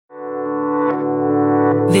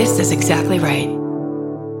This is exactly right.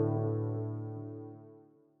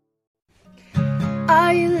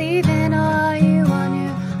 Are you leaving or are you on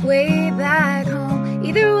your way back home?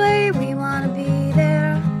 Either way, we want to be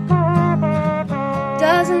there.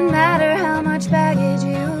 Doesn't matter how much baggage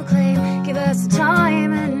you claim. Give us a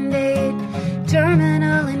time and date,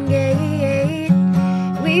 terminal and gate.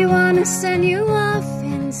 We want to send you off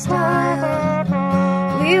in style.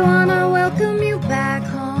 We want to welcome you back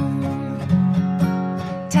home.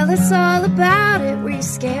 Tell us all about it. Were you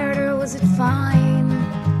scared or was it fine?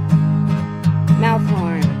 Mouth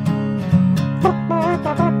horn.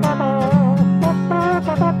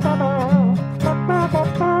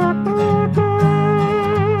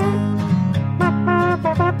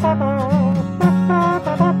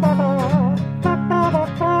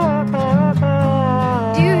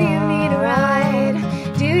 Do you need a ride?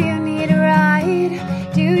 Do you need a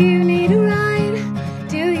ride? Do you need a ride?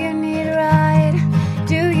 Do you need a ride?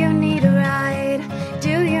 Do you need a ride? Do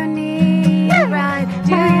you need a ride?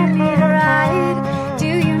 Do you need a ride? Do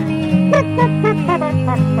you need a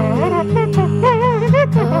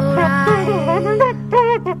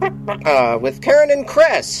ride? With Karen and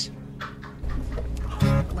Chris.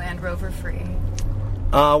 Land Rover free.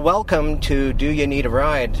 Welcome to Do You Need a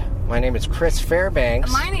Ride? My name is Chris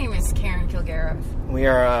Fairbanks. My name is Karen Kilgariff. We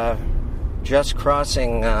are just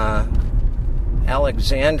crossing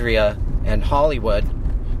Alexandria and Hollywood.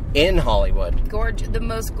 In Hollywood. The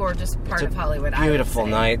most gorgeous part of Hollywood. Beautiful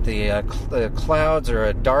night. The clouds are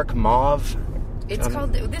a dark mauve. It's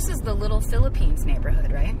called. This is the Little Philippines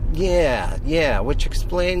neighborhood, right? Yeah. Which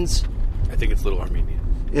explains. I think it's Little Armenia.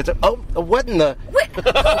 What in the?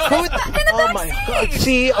 Oh my God!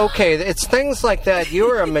 See, okay, it's things like that. You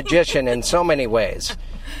are a magician in so many ways.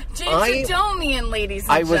 James Adomian, ladies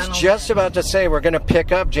and I was gentlemen. just about to say we're going to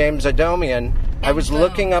pick up James Adomian. I was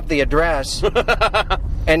looking up the address,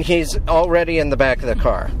 and he's already in the back of the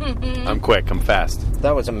car. I'm quick. I'm fast.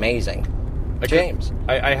 That was amazing, James.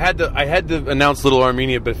 I had to announce Little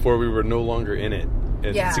Armenia before we were no longer in it.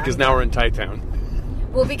 Yeah. Because now we're in Thai Town.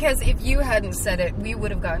 Well, because if you hadn't said it, we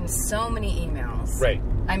would have gotten so many emails. Right.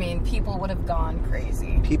 I mean, people would have gone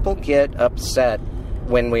crazy. People get upset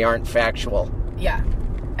when we aren't factual. Yeah.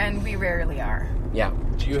 And we rarely are. Yeah.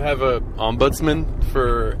 Do you have a ombudsman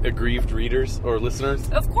for aggrieved readers or listeners?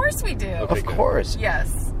 Of course we do. Okay, Of course.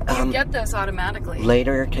 Yes. You get those automatically.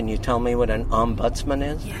 Later, can you tell me what an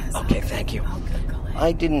ombudsman is? Yes. Okay, thank you. I'll Google it.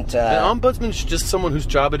 I didn't. An ombudsman is just someone whose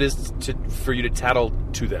job it is for you to tattle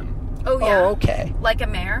to them. Oh, yeah. Oh, okay. Like a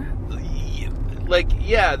mayor?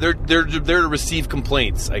 They're there to receive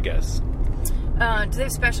complaints, I guess. Do they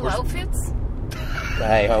have special outfits?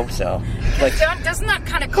 I hope so. Like, Doesn't that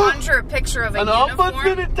kind of conjure a picture of a An uniform?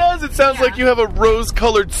 ombudsman, it does. It sounds like you have a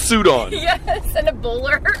rose-colored suit on. Yes, and a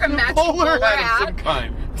bowler, a matching bowler Bowler hat hat. of some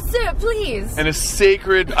kind. Sir, please. And a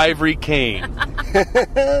sacred ivory cane.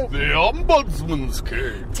 The ombudsman's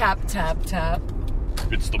cane. Tap, tap, tap.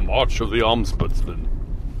 It's the march of the ombudsman.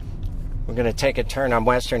 we're going to take a turn on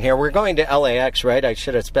Western here. We're going to LAX, right? I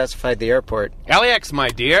should have specified the airport. LAX, my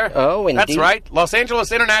dear. Oh, indeed. That's right. Los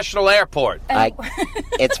Angeles International Airport.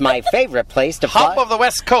 It's my favorite place to fly Hub of the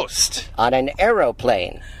West Coast. on an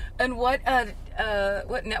aeroplane. And what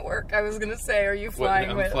network, I was going to say, are you flying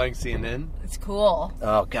I'm with? flying CNN. It's cool.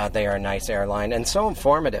 Oh, God, they are a nice airline and so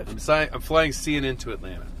informative. I'm flying CNN to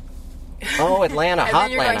Atlanta. Oh, Atlanta, And hot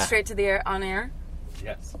then you're Atlanta. going straight to the on air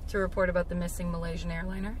Yes. to report about the missing Malaysian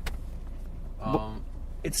airliner.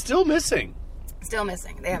 It's still missing. Still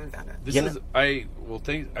missing. They haven't found it. This You is,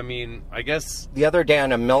 I guess. The other day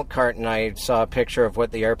on a milk carton, I saw a picture of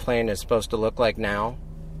what the airplane is supposed to look like now.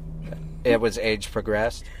 It was age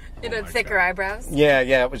progressed. It had thicker eyebrows. Yeah,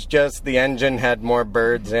 it was just the engine had more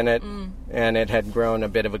birds in it, and it had grown a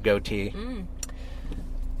bit of a goatee.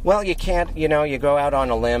 Well, you can't, you go out on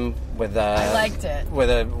a limb with I liked it. with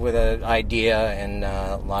a idea, and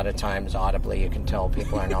a lot of times audibly you can tell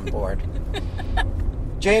people aren't on board.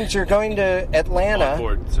 James, you're going to Atlanta. On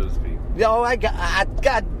board, so to speak. Oh,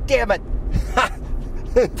 God damn it!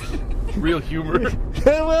 Real humor.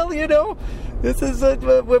 Well, this is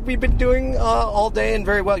what we've been doing all day and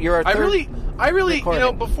very well. You're our third I really,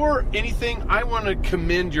 recording. before anything, I want to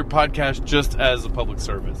commend your podcast just as a public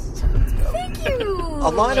service. Thank you.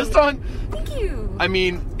 A lot of Thank you. I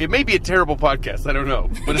mean, it may be a terrible podcast. I don't know,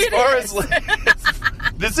 but as far as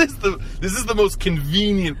this is the most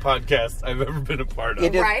convenient podcast I've ever been a part of.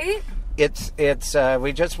 It is- Right? It's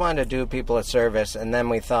we just wanted to do people a service, and then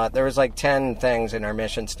we thought there was like 10 things in our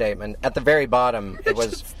mission statement. At the very bottom, it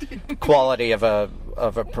was quality of a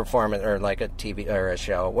performance or like a TV or a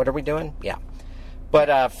show. What are we doing? Yeah.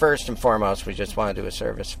 But first and foremost, we just want to do a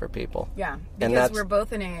service for people. Yeah, And because that's- we're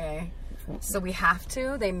both in AA, so we have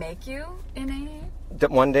to. They make you in AA.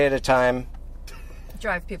 One day at a time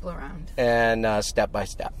Drive people around. and step by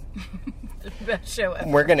step. Best show ever.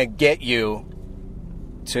 We're going to get you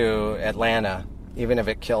to Atlanta, even if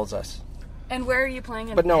it kills us. And where are you playing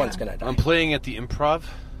in But no Atlanta? one's going to die. I'm playing at the Improv,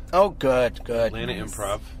 Oh, good. Atlanta Nice.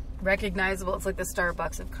 Improv. Recognizable. It's like the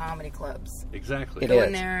Starbucks of comedy clubs. Exactly. It Go is.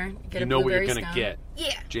 in there, get You a know what you're blueberry going to scone. get.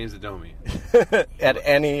 Yeah. James Adomian. At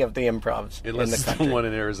any of the improvs in Unless the it's country. the one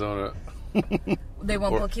in Arizona. They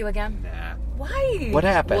won't book you again? Nah. Why? What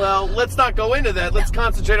happened? Well, let's not go into that. Let's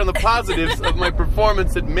concentrate on the positives of my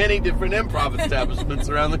performance at many different improv establishments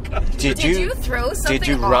around the country. Did you throw something Did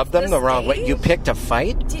you off rub them the the wrong way? stage? You picked a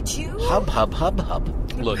fight? Did you? Hub, hub, hub, hub.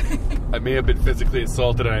 Look, I may have been physically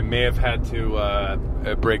assaulted, and I may have had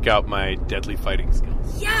to break out my deadly fighting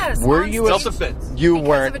skills. Yes. Were on you stage. Self-defense. You Because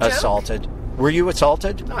weren't of a joke? assaulted. Were you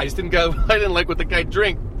assaulted? No, I just didn't go. I didn't like what the guy had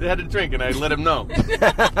to drink, and I let him know.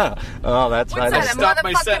 Oh, that's why. What's that, They, a Stop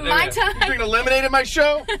my set. motherfucking Mai You Tai? drinking lemonade at my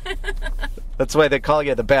show? that's why they call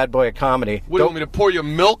you the bad boy of comedy. What, do you want me to pour you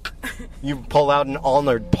milk? You pull out an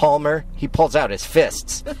Arnold Palmer. He pulls out his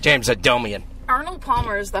fists. James Adomian. Arnold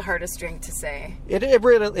Palmer is the hardest drink to say. It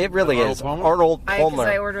really Arnold is. Palmer? Arnold Because Palmer.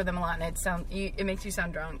 I order them a lot, and it makes you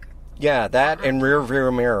sound drunk. Yeah, that and rear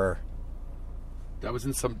view mirror. I was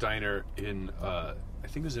in some diner in, I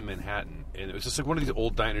think it was in Manhattan, and it was just like one of these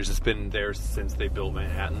old diners that's been there since they built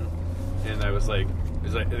Manhattan. And I was like, the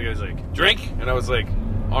guy was like, drink? And I was like,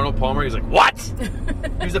 Arnold Palmer? He's like, what?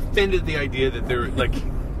 He was offended at the idea that they're like,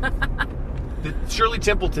 that Shirley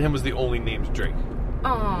Temple to him was the only named drink.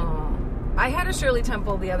 Oh. I had a Shirley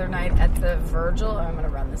Temple the other night at the Virgil. Oh, I'm going to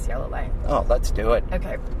run this yellow light. Oh, let's do it.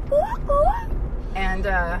 Okay. And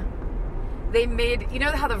they made, you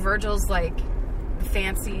know how the Virgil's like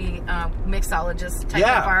fancy mixologist type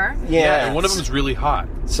of bar? Yeah. And one of them is really hot.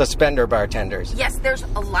 Suspender bartenders. Yes, there's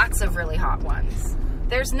lots of really hot ones.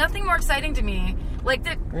 There's nothing more exciting to me. Like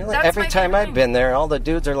that. Really? That's Every my time favorite I've thing. been there, all the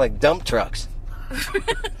dudes are like dump trucks.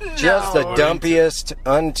 Just the No. dumpiest,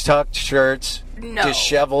 untucked shirts, No.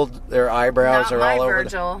 disheveled. Their eyebrows Not are my all over.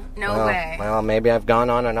 Virgil. No well, way. Well, maybe I've gone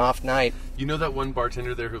on an off night. You know that one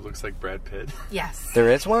bartender there who looks like Brad Pitt? Yes.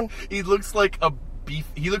 There is one. He looks like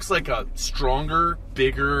he looks like a stronger,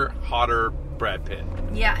 bigger, hotter Brad Pitt.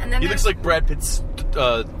 Yeah, and then He there's looks like Brad Pitt's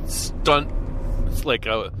like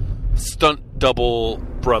a stunt double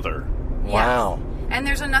brother. Wow. And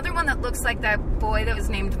there's another one that looks like that boy that was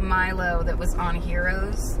named Milo that was on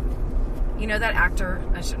Heroes. You know that actor?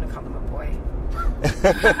 I shouldn't have called him a boy.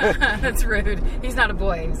 That's rude. He's not a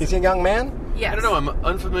boy. He's a young man. Yes. I don't know. I'm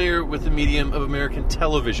unfamiliar with the medium of American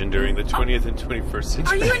television during the 20th and 21st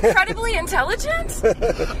century. Are you incredibly intelligent?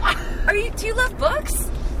 Do you love books?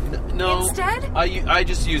 No. Instead? I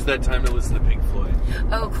just use that time to listen to Pink Floyd.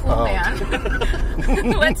 Oh, cool,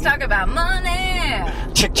 man. Let's talk about money.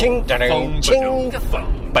 Ching, ching, ching, Boom. ching,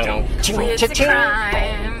 It's a ching,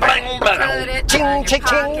 crime. Bang, bang. Put it Ching, in your ching,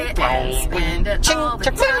 pocket ching. and spend it all the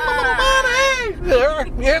ching, time. There,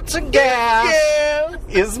 it's a gas. Yeah.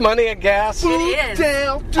 Is money a gas? It is.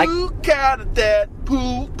 Down to got that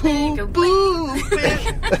poo Take a poo.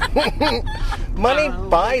 Money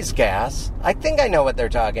buys gas. I think I know what they're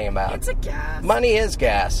talking about. It's a gas. Money is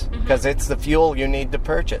gas because it's the fuel you need to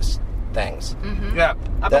purchase things. Yeah,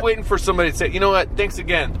 I've That- been waiting for somebody to say, you know what, thanks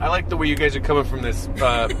again. I like the way you guys are coming from this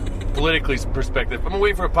politically perspective. I'm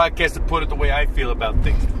waiting for a podcast to put it the way I feel about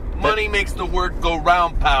things. Money makes the word go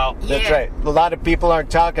round, pal. That's Yeah. right. A lot of people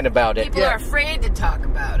aren't talking about it. People are afraid to talk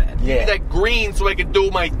about it. Give me Yeah. that green so I can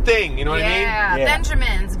do my thing, you know what I mean? Yeah, Yeah.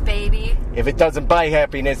 Benjamins, baby. If it doesn't buy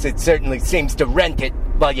happiness, it certainly seems to rent it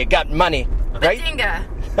while you got money. Right? Badinga.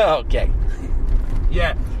 Okay.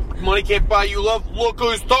 Yeah. Money can't buy you love. Look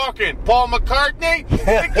who's talking. Paul McCartney?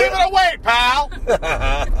 Then give it away, pal.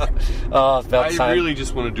 Oh, it's about I time. really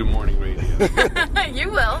just want to do morning radio.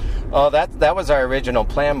 You will. Oh, that was our original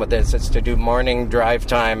plan with this. It's to do morning drive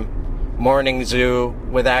time, morning zoo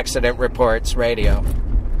with accident reports radio.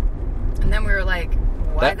 And then we were like,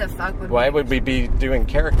 why That- the fuck would Why we... would we be doing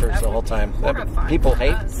characters That the whole would be time? horrifying People for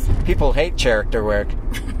hate us. people hate character work.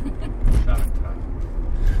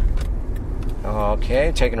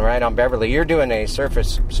 Okay, taking a ride on Beverly. You're doing a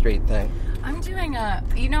Surface Street thing. I'm doing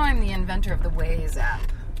I'm the inventor of the Waze app.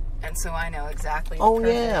 And so I know exactly the Oh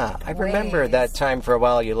perfect yeah, I remember Waze. that time for a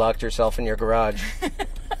while you locked yourself in your garage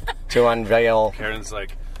to unveil. Karen's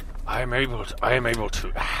like, I am able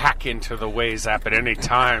to hack into the Waze app at any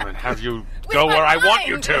time and have you go my where I want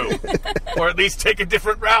you mind. to. Or at least take a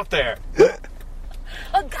different route there.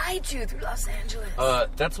 I'll guide you through Los Angeles.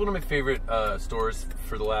 That's one of my favorite stores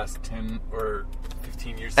for the last 10 or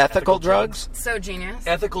 15 years. Ethical drugs? So genius.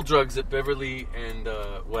 Ethical drugs at Beverly and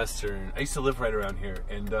Western. I used to live right around here,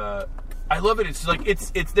 and I love it. It's like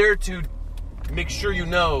it's there to make sure you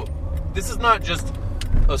know this is not just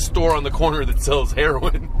a store on the corner that sells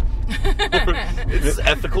heroin. It's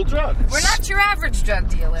ethical drugs. We're not your average drug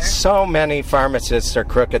dealer. So many pharmacists are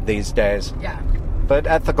crooked these days. Yeah. But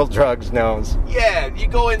ethical drugs knows. Yeah, you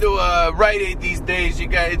go into a Rite Aid these days,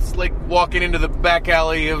 it's like walking into the back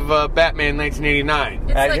alley of Batman 1989.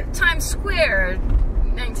 It's like Times Square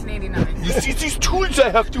 1989. You see these tools I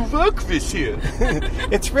have to work with here.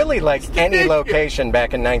 It's really like any location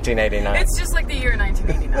back in 1989. It's just like the year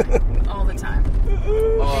 1989 all the time.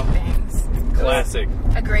 Oh, Big bangs. classic.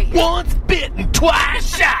 A great year. Once bitten,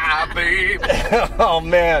 twice shy, babe. Oh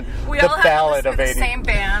man, We the all had ballad to of listen to the 80. same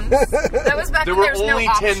bands. That was back There when were there was only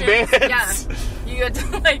no 10 options. bands. Yeah. You had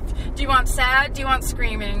to do you want sad? Do you want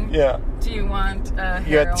screaming? Yeah. Do you want heroin?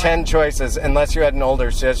 You had 10 choices, unless you had an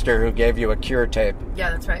older sister who gave you a cure tape.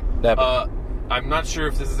 Yeah, that's right. I'm not sure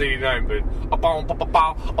if this is 89, but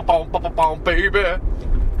baby,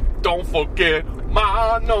 don't forget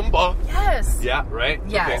my number. Yes. Yeah, right?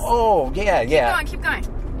 Yes. Okay. Oh, yeah. Keep going.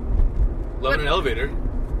 Love in an Elevator.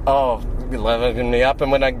 Oh, loving me up and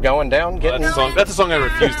when I'm going down, getting... That's a song I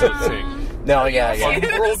refuse to sing. No, yeah. On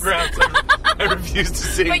moral grounds, I refuse to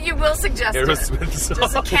sing. But you will suggest Aerosmith song.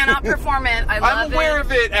 Just cannot perform it. I love I'm aware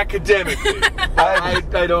of it academically.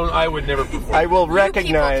 I would never perform. I will You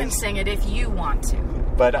recognize... people can sing it if you want to.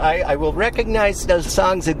 But I will recognize those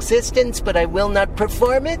songs' existence, but I will not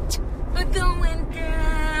perform it. We're going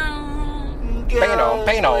down. Pano.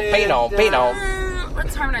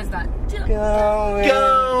 Let's harmonize that. Going down.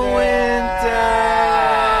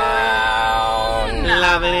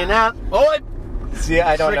 Loving it up. Oh, it See,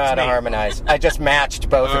 I don't know how to tricked me. harmonize. I just matched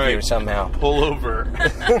both All of you right. somehow. Pull over.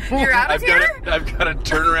 You're out of here? I've got to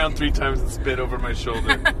turn around 3 times and spit over my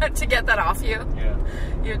shoulder. To get that off you. Yeah.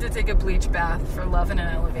 You have to take a bleach bath for love in an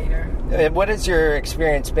elevator. What has your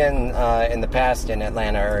experience been in the past in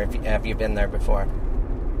Atlanta, or have you been there before?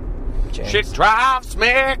 James? She drives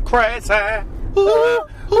me crazy. Ooh,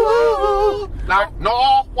 ooh, like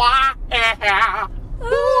no one.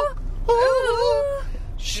 Ooh, ooh.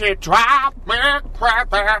 She drives me crazy.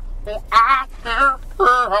 I hear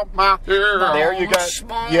her my ear. There you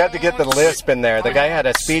had to get the lisp in there. The guy had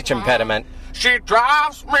a speech impediment. She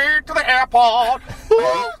drives me to the airport. Ooh,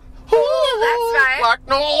 ooh, That's right. Like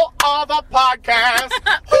no other podcast.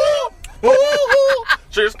 Ooh, ooh,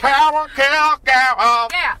 she's Carol.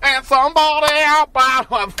 Yeah. And somebody out by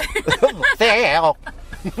Fail.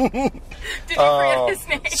 Did you forget his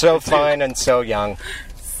name? So fine and so young.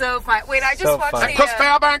 So fine. Wait, I just So watched fine. the... Chris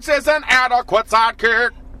Fairbanks is an adequate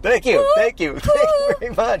sidekick. Thank you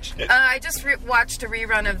very much. I just watched a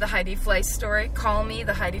rerun of the Heidi Fleiss story. Call Me,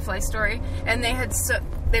 the Heidi Fleiss story, and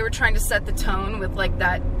they were trying to set the tone with like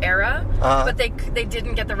that era, but they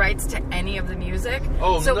didn't get the rights to any of the music.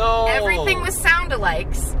 Oh, so no. everything was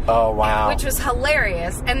sound-alikes. Oh, wow. Which was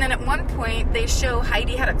hilarious. And then at one point they show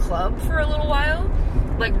Heidi had a club for a little while,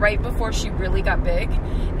 like right before she really got big,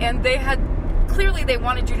 and clearly they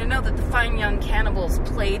wanted you to know that the Fine Young Cannibals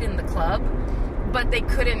played in the club, but they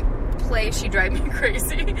couldn't play She Drive Me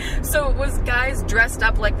Crazy. So it was guys dressed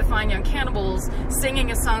up like the Fine Young Cannibals singing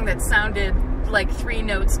a song that sounded like 3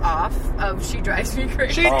 notes off of She Drives Me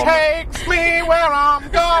Crazy. She takes me where I'm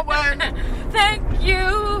going. Thank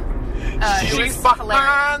you. It She's was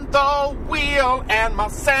behind the wheel and my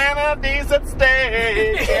sanity's at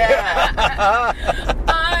stake. Yeah.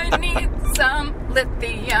 I need some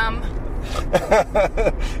lithium.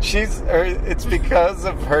 It's because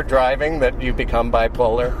of her driving that you become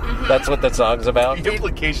bipolar. Mm-hmm. That's what the song's about. The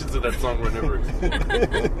implications of that song were never.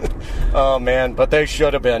 Oh man, but they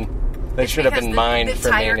should have been. They should have been mined the for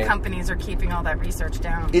tire meaning. companies are keeping all that research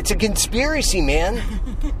down. It's a conspiracy, man.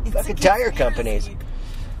 Fucking tire companies.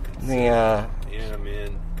 Yeah,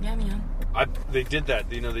 man. Yeah, man. They did that.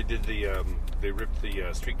 They did they ripped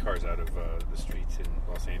the streetcars out of the streets in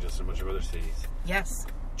Los Angeles and a bunch of other cities. Yes.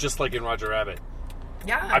 Just like in Roger Rabbit.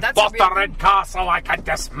 Yeah, I that's bought a real the red car so I could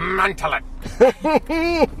dismantle it.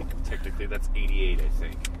 Technically, that's 88, I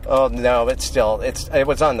think. Oh no, it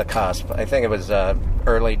was on the cusp. I think it was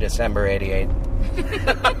early December '88.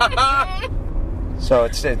 So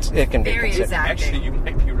it can be Very considered. exact. Actually, you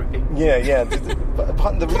might be right. Yeah.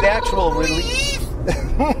 Upon the actual release.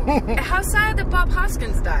 How sad that Bob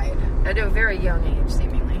Hoskins died at a very young age,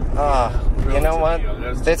 seemingly. You know what? Relatively young. That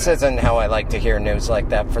was too This bad. isn't how I like to hear news like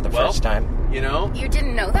that for the first time. You know? You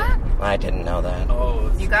didn't know that? I didn't know that.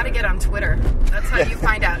 Oh, You got to get on Twitter. That's how you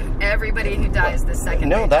find out everybody who dies the second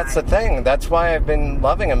No, they that's die. the thing. That's why I've been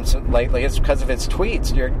loving him lately. It's because of his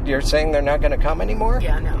tweets. You're saying they're not going to come anymore?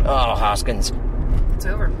 Yeah, no. Oh, Hoskins. It's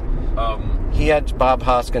over. He had Bob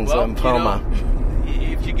Hoskins lymphoma.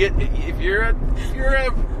 If you're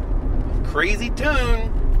a crazy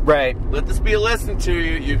tune, Right. let this be a lesson to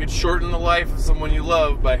you. You could shorten the life of someone you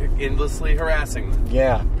love by endlessly harassing them.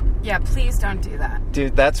 Yeah. Yeah, please don't do that.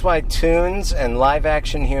 Dude, that's why tunes and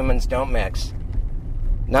live-action humans don't mix.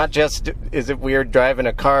 Not just is it weird driving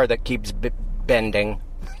a car that keeps bending.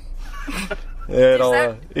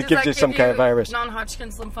 It gives you some kind of virus.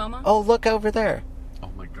 Non-Hodgkin's lymphoma? Oh, look over there. Oh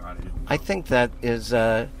my God! I think that is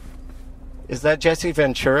that Jesse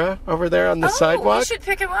Ventura over there on the Oh, sidewalk? we should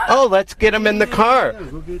pick him up. Oh, let's get him in the car.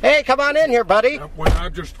 Hey, come on in here, buddy. Hi.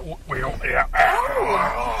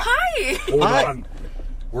 Hold Hi. on.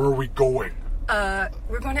 Where are we going?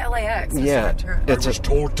 We're going to LAX. Mr. Yeah, Ventura. it's I was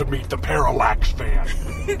told to meet the Parallax van.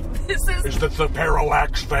 This is... Is this the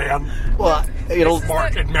Parallax van? well, it'll. This is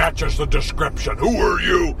Mark, it matches the description. Who are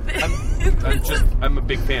you? I'm a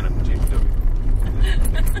big fan of James W.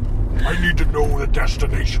 I need to know the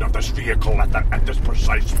destination of this vehicle at this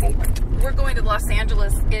precise moment. We're going to Los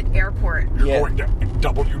Angeles Airport. You're Yeah. going to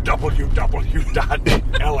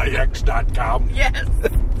www.lax.com Yes.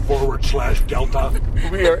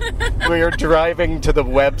 /Delta. We are driving to the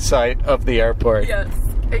website of the airport. Yes.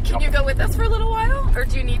 Can you go with us for a little while? Or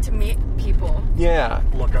do you need to meet people? Yeah.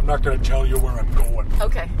 Look, I'm not going to tell you where I'm going.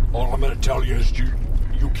 Okay. All I'm going to tell you is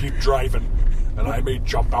you keep driving, and I may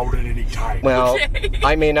jump out at any time. Well, Okay.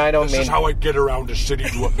 I mean, I don't This mean. is how I get around the city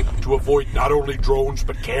to avoid not only drones,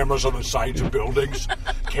 but cameras on the sides of buildings,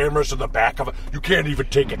 cameras in the back of it. You can't even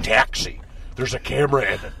take a taxi. There's a camera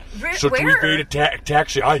in it. So to Where? evade a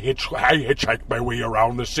taxi, I hitchhike my way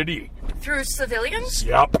around the city. Through civilians?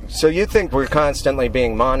 Yep. So you think we're constantly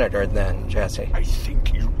being monitored then, Jesse? I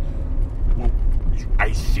think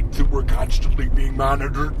that we're constantly being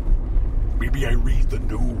monitored. Maybe I read the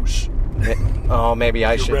news. Oh, maybe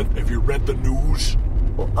I should. Have you read the news?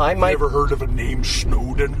 I might. You ever heard of a name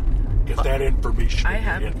Snowden? Get that information I in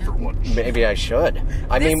your haven't. head for once. Maybe I should.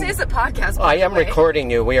 I This mean, is a podcast. I by the am way. recording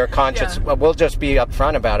you. We are conscious. Yeah. We'll just be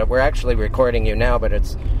upfront about it. We're actually recording you now, but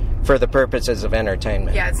it's for the purposes of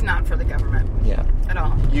entertainment. Yeah, it's not for the government Yeah. at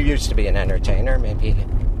all. You used to be an entertainer, maybe.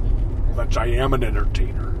 I am an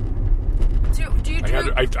entertainer. Do you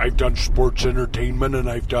do? I've done sports entertainment, and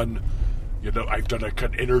I've done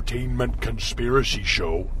an entertainment conspiracy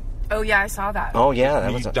show. Oh yeah, I saw that. Oh yeah,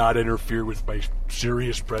 that was Need not interfere with my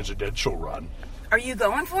serious presidential run. Are you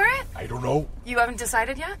going for it? I don't know. You haven't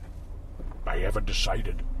decided yet? I haven't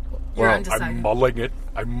decided. You're Well, undecided.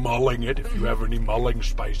 I'm mulling it. If you have any mulling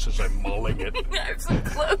spices, I'm mulling it. I have some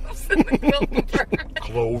cloves in the Gilbert.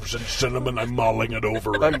 Cloves and cinnamon, I'm mulling it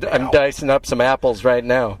over right I'm now. dicing up some apples right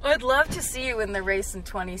now. I'd love to see you in the race in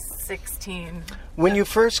 2016. When you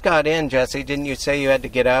first got in, Jesse, didn't you say you had to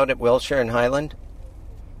get out at Wilshire and Highland?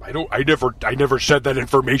 I never said that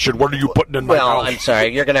information. What are you putting in my Well, mouth? I'm sorry.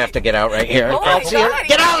 You're going to have to get out right here. Oh my I'll see you. God,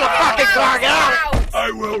 Get out of the yeah. fucking car! Get out! I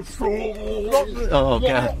will. Oh,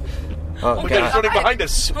 God. Oh, Oh my God, he's God. running behind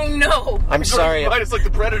us. Oh no! I'm He's sorry. running behind us like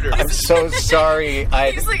the Predator. I'm so sorry.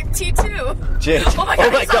 He's like T2. Jim- Oh my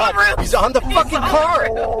God! he's on the roof. He's on the He's fucking on the car.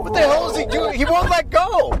 roof. What the hell is he doing? He won't let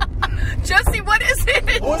go. Jesse, what is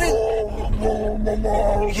it? What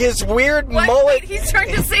is his weird What? mullet? Wait, he's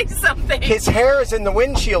trying to say something. His hair is in the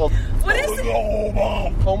windshield. What is it?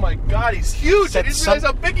 Oh my God, he's huge. Said I didn't realize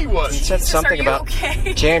some- how big he was. He said Jesus, something are you about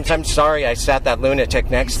okay? James. I'm sorry. I sat that lunatic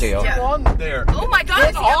next to you. Yeah. Come on there. Oh my God!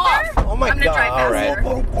 Is he up there? Oh my I'm gonna God, drive all right.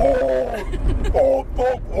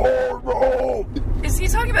 faster. Is he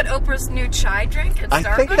talking about Oprah's new chai drink at I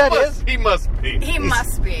Starbucks? think that is. He must be. He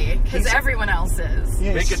must be, because everyone else is.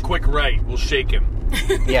 Make a quick right. We'll shake him.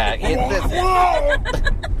 Yeah.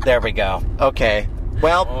 There we go. Okay.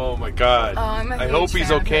 Well. Oh my God. I'm a I huge hope he's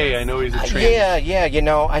fan of okay. his. I know he's a trained Yeah. You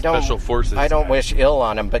know, I don't. Special Forces I don't guy. wish ill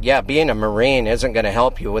on him, but yeah, being a Marine isn't going to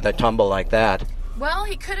help you with a tumble like that. Well,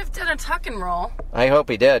 he could have done a tuck and roll. I hope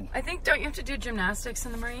he did. I think, don't you have to do gymnastics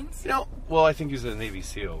in the Marines? You know, well, I think he's a Navy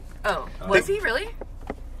SEAL. Oh, was he really?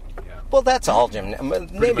 Well, that's all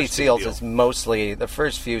Navy much SEALs big deal. is mostly the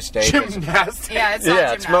first few stages. Gymnastics. Yeah, it's all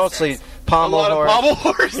Yeah, it's mostly gymnastics. A pommel lot of horse. pommel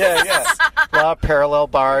horses. Yeah. A lot of parallel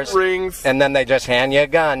bars. Rings. And then they just hand you a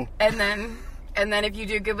gun. And then if you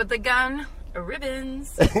do good with the gun,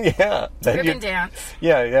 ribbons. Yeah. Then Ribbon you- dance.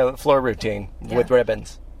 Yeah, floor routine with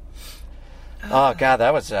ribbons. Oh God,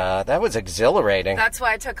 that was exhilarating. That's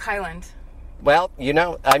why I took Highland. Well,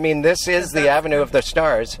 I mean, this is the Avenue of the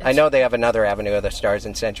Stars. I know they have another Avenue of the Stars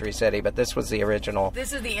in Century City, but this was the original.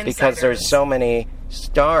 This is the Insiders. Because there's so many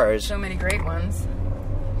stars. So many great ones.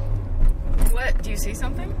 What? Do you see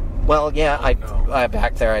something? Well, yeah, I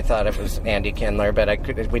back there I thought it was Andy Kindler, but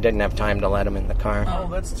we didn't have time to let him in the car. Oh,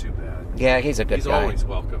 that's too bad. Yeah, he's a good guy. He's always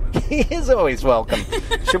welcome. He is always welcome.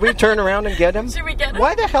 Should we turn around and get him? Should we get him?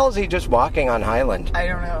 Why the hell is he just walking on Highland? I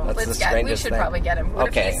don't know. That's the We strangest should thing. probably get him. What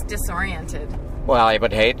Okay. if he's disoriented? Well, I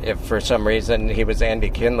would hate if for some reason he was Andy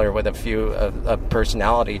Kindler with a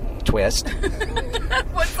personality twist.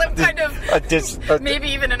 What's some kind of maybe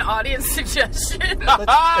even an audience suggestion of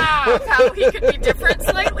how he could be different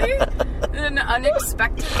slightly in an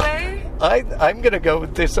unexpected way? I'm gonna go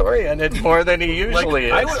with disoriented more than he usually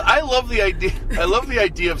is. I love the idea. I love the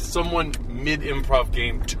idea of someone mid-improv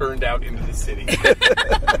game turned out into the city.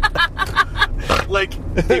 Like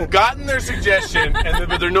they've gotten their suggestion,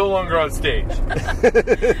 but they're no longer on stage.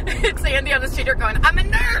 It's Andy on the street going, "I'm a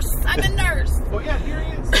nurse. I'm a nurse." Oh yeah, here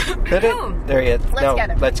he is. There he is. Get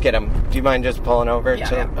him. Let's get him. Do you mind just pulling over?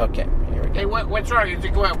 Yeah. Okay. Here we go. Hey, what's wrong?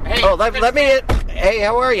 Hey, Oh, let me. Hey,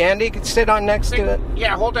 how are you, Andy? You can sit on next to it.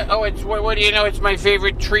 Yeah, hold on. Oh, what do you know? It's my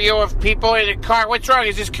favorite trio of people in a car. What's wrong?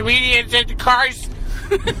 Is this comedians in the cars?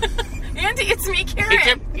 Andy, it's me,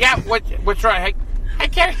 Karen. Yeah, what's wrong? Hi,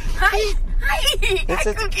 Karen. Hi. This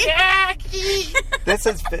is Jackie. This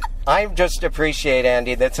is. I just appreciate,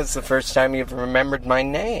 Andy. This is the first time you've remembered my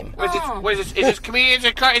name. Is this comedians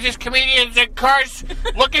in cars? Is this comedians in cars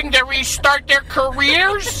looking to restart their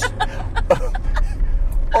careers?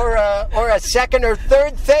 Or a second or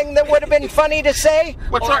third thing that would have been funny to say.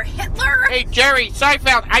 What's Or wrong? Hitler. Hey, Jerry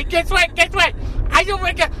Seinfeld. Guess what? I don't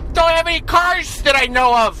have any cars that I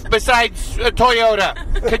know of besides a Toyota.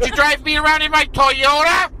 Could you drive me around in my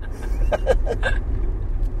Toyota?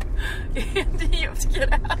 Andy, you have to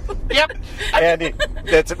get out. Yep. Andy,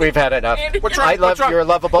 we've had enough. Andy, What's wrong? You're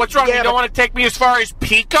lovable. What's wrong? Yeah, You don't want to take me as far as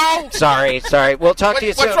Pico? Sorry. We'll talk to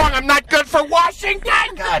you soon. What's wrong? I'm not good for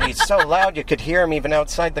Washington. God, he's so loud you could hear him even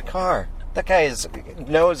outside the car. That guy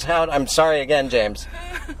knows how. I'm sorry again, James.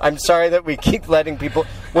 I'm sorry that we keep letting people.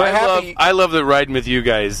 I love that riding with you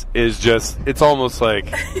guys is just. It's almost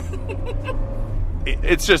like.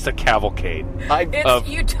 It's just a cavalcade.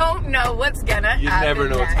 You don't know what's gonna happen. You never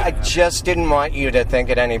know what's I just didn't want you to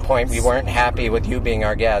think at any point we weren't happy with you being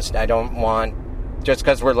our guest. I don't want. Just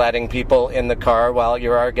because we're letting people in the car while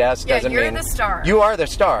you're our guest doesn't mean... you're the star. You are the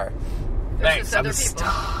star. Thanks, I'm Other the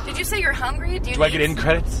people. Did you say you're hungry? Do I get in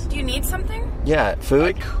credits? Do you need something? Yeah, food.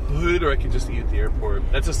 I could, or I could just eat at the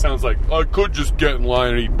airport. That just sounds like I could just get in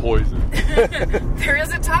line and eat poison. There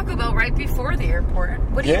is a Taco Bell right before the airport.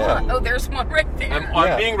 What do you Yeah. want? Oh, there's one right there.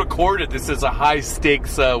 I'm being recorded. This is a high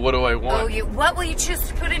stakes. What do I want? What will you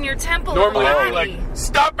just put in your temple? Normally I'd be body? like,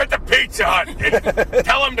 stop at the Pizza Hut and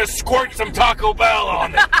tell them to squirt some Taco Bell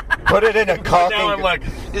on it. Put it in a caulking... Now I'm like,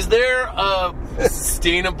 is there a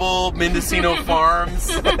sustainable Mendocino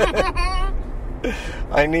Farms?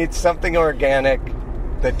 I need something organic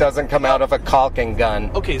that doesn't come out of a caulking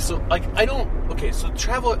gun. Okay, so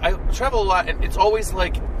travel. I travel a lot, and it's always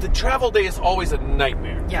like the travel day is always a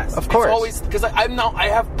nightmare. Yes. Of course. It's always because I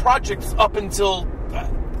have projects up until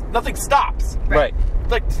nothing stops. Right.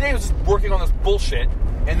 Like today I was just working on this bullshit,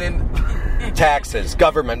 and then Taxes,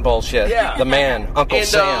 government bullshit. Yeah. The man, Uncle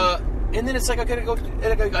Sam. And then it's like I gotta go.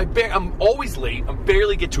 I'm always late. I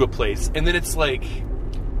barely get to a place, and then it's like,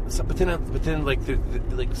 but then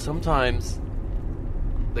like sometimes,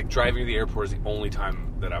 like driving to the airport is the only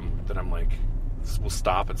time that I'm like, will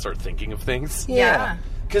stop and start thinking of things. Yeah.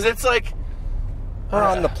 Because it's like, Or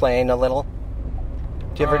on the plane a little.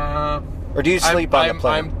 Do you ever... or do you sleep on the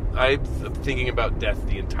plane? I'm thinking about death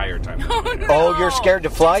the entire time. Oh, no. Oh, you're scared to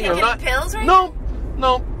fly? You're You're taking pills right No.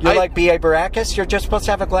 You're like B.A. Baracus? You're just supposed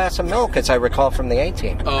to have a glass of milk, as I recall from the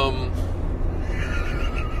A-Team.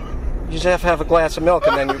 You just have to have a glass of milk,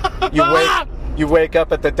 and then you wake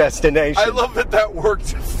up at the destination. I love that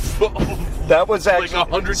worked. That was actually...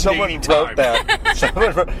 like 180 someone wrote times. that.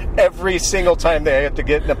 Someone wrote, every single time they had to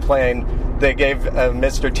get in a plane, they gave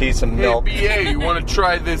Mr. T some milk. Hey, BA, you want to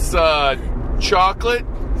try this chocolate?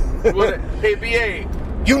 Hey, BA.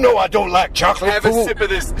 You know I don't like chocolate Have food. a sip of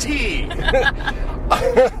this tea.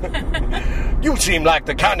 You seem like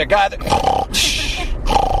the kind of guy that...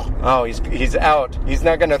 Oh, he's out. He's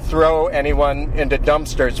not going to throw anyone into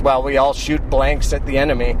dumpsters while we all shoot blanks at the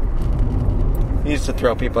enemy. He used to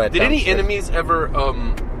throw people at dumpsters. Did any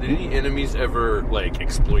enemies ever like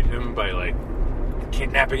exploit him by like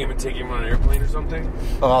kidnapping him and taking him on an airplane or something?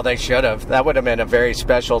 Oh, they should have. That would have been a very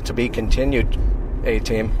special to be continued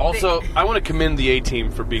A-Team. Also, I want to commend the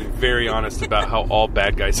A-Team for being very honest about how all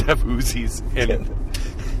bad guys have Uzis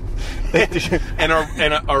and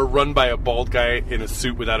are run by a bald guy in a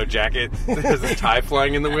suit without a jacket that has a tie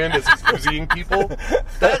flying in the wind as he's Uziing people.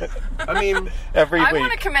 Every I week.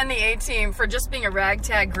 want to commend the A-Team for just being a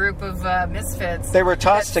ragtag group of misfits. They were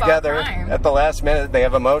tossed that fought together crime. at the last minute. They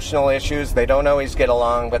have emotional issues. They don't always get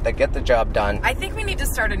along, but they get the job done. I think we need to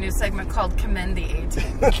start a new segment called Commend the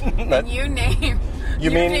A-Team. And you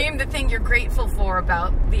name the thing you're grateful for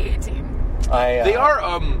about the A-Team. They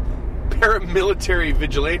are paramilitary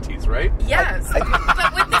vigilantes, right? Yes,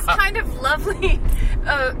 but with this kind of lovely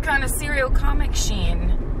kind of serial comic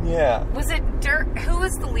sheen. Yeah. Was it Dirt? Who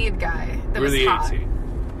was the lead guy that We're was the hot? A-Team.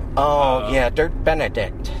 Yeah, Dirt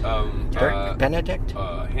Benedict. Dirt Benedict?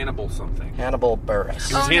 Hannibal something. Hannibal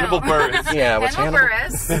Buress. It was Hannibal Buress. Yeah, it was Hannibal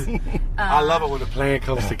Hannibal. Buress. I love it when the plan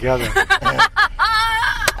comes together.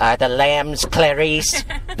 The lambs, Clarice.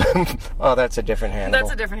 Oh, that's a different Hannibal.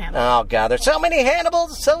 That's a different Hannibal. Oh, God. There's so many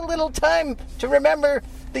Hannibals, so little time to remember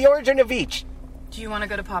the origin of each. Do you want to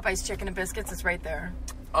go to Popeye's Chicken and Biscuits? It's right there.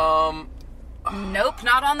 Nope,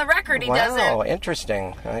 not on the record. He Wow, doesn't.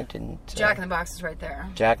 interesting. I didn't... Jack in the Box is right there.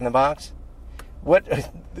 Jack in the Box?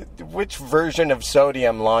 Which version of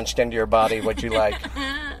sodium launched into your body would you like?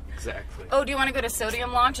 Exactly. Oh, do you want to go to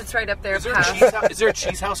Sodium Launch? It's right up there. Is there a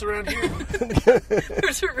cheese house around here?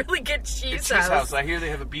 There's a really good cheese Cheese house. I hear they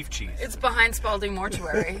have a beef cheese. It's behind Spalding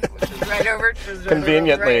Mortuary, which is right over.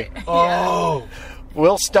 Conveniently. Right. Oh.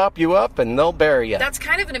 We'll stop you up and they'll bury you. That's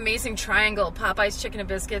kind of an amazing triangle. Popeye's Chicken and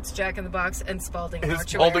Biscuits, Jack in the Box, and Spalding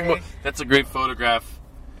Mortuary. That's a great photograph.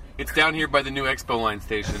 It's down here by the new Expo Line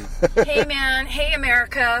station. Hey, man. Hey,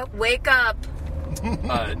 America. Wake up.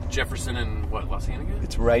 Jefferson and Los Angeles?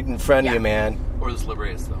 It's right in front of you, man. Or it's La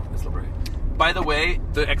Brea, though. It's La Brea. By the way,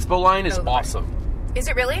 the Expo Line is awesome. Is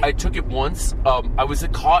it really? I took it once. I was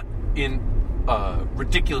caught in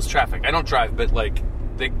ridiculous traffic. I don't drive, but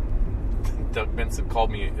Doug Benson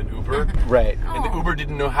called me an Uber. Right. And the Uber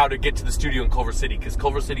didn't know how to get to the studio in Culver City because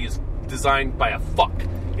Culver City is designed by a fuck.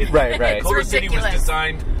 Right. Culver City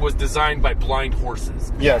was designed by blind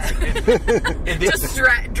horses. Yes. Just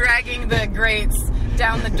dragging the grates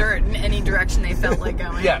down the dirt in any direction they felt like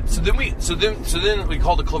going. Yeah. So then we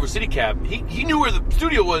called a Culver City cab. He knew where the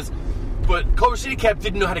studio was, but Culver City cab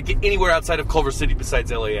didn't know how to get anywhere outside of Culver City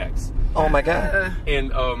besides LAX. Oh my God.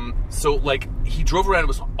 And so he drove around. It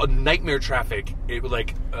was a nightmare traffic. It was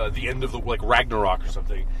the end of the Ragnarok or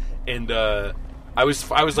something. And I was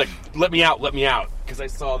like, let me out, because I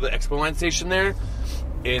saw the Expo Line station there.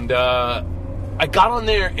 And I got on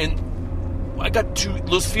there and I got to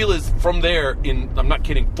Los Feliz from there in, I'm not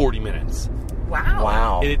kidding, 40 minutes.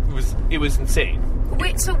 Wow. And it was insane.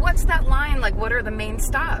 Wait, so what's that line? What are the main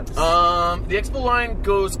stops? The Expo Line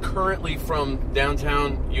goes currently from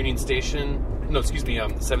downtown Union Station,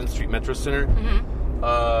 7th Street Metro Center,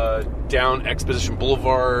 down Exposition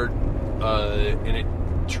Boulevard, and it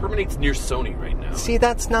terminates near Sony right now. See,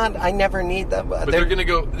 that's not, I never need that. But they're gonna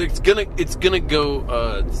go, it's gonna go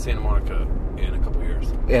to Santa Monica in a couple years.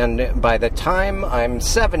 And by the time I'm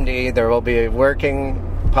 70, there will be working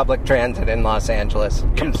public transit in Los Angeles.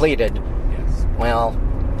 Yes. Completed. Yes. Well,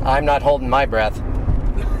 I'm not holding my breath.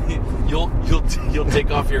 You'll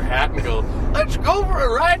take off your hat and go, let's go for a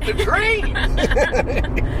ride in the train.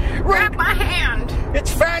 Grab my hand.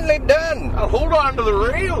 It's finally done. I'll hold on to the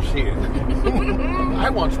rails here. I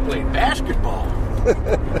once played basketball.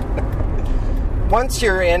 Once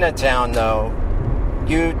you're in a town, though,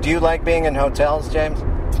 do you like being in hotels, James?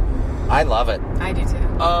 I love it. I do too.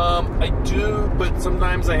 I do, but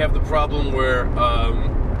sometimes I have the problem where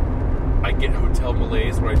I get hotel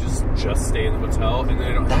malaise where I just stay in the hotel and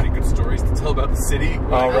then I don't have any good stories to tell about the city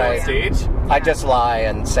when I go on stage. I just lie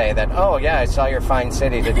and say that, oh yeah, I saw your fine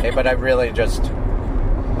city today, but I really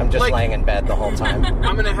I'm just laying in bed the whole time.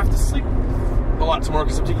 I'm going to have to sleep a lot tomorrow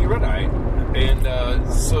because I'm taking red eye, and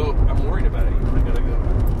so I'm worried about it. I got to go.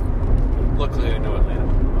 Luckily, I know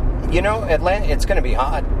Atlanta. You know, Atlanta, it's going to be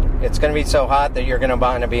hot. It's going to be so hot that you're going to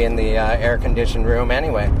want to be in the air-conditioned room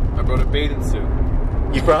anyway. I brought a bathing suit.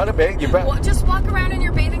 You brought a big? Just walk around in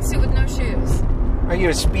your bathing suit with no shoes. Are you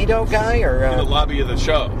a Speedo guy or? In the lobby of the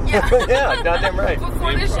show. Yeah, yeah, goddamn right.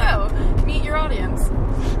 Before the show, meet your audience.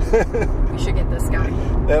 We should get this guy.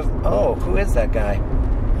 Who is that guy?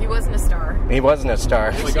 He wasn't a star. He wasn't a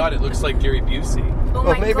star. Oh my God, it looks like Gary Busey. Oh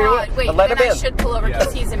my God! Wait, let then him I in. should pull over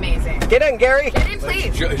because he's amazing. Get in, Gary. Get in,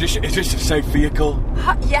 please. Is this a safe vehicle?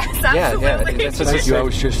 Yes, absolutely. Yeah, Thank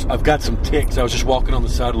you. I've got some ticks. I was just walking on the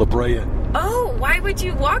side of La Brea. Oh, Why would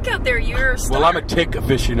you walk out there? You're a star. Well, I'm a tick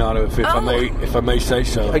aficionado, if I may say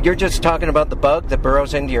so. You're just talking about the bug that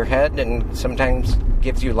burrows into your head and sometimes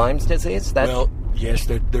gives you Lyme's disease? Well, yes,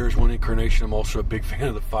 there's one incarnation. I'm also a big fan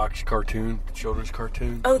of the Fox cartoon, the children's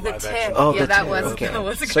cartoon. Oh, the live tick. action. Oh, yeah, the that tick. was, Okay. that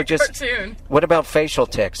was a So good just- cartoon. What about facial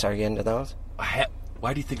ticks? Are you into those?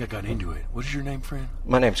 Why do you think I got into it? What is your name, friend?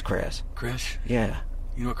 My name's Chris. Chris? Yeah.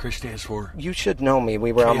 You know what Chris stands for? You should know me.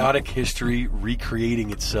 We were Chaotic history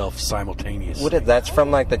recreating itself simultaneously. What is that's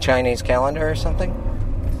from like the Chinese calendar or something?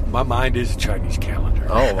 My mind is a Chinese calendar.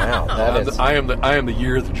 Oh wow, that is. I am the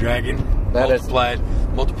year of the dragon. That is-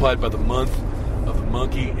 multiplied by the month of the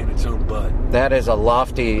monkey in its own butt. That is a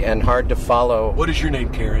lofty and hard to follow. What is your name,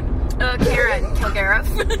 Karen? Karen Kilgariff.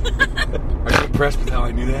 Are you impressed with how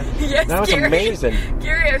I knew that? Yes, That was Gary. amazing.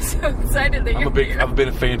 Gary, I'm so excited that you're here. I've been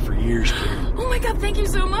a fan for years, Karen. Oh my God, thank you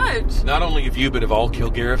so much. Not only of you, but of all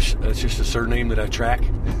Kilgariffs. That's just a surname that I track.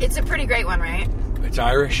 It's a pretty great one, right? It's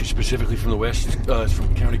Irish. It's specifically from the West. It's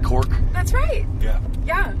from County Cork. That's right. Yeah.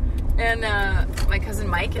 Yeah. And my cousin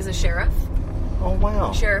Mike is a sheriff. Oh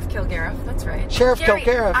wow. Sheriff Kilgariff. That's right. Sheriff Gary,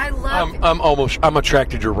 Kilgariff. I love I'm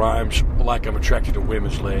attracted to rhymes like I'm attracted to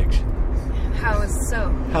women's legs. how is so.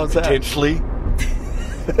 How's that? Intensely.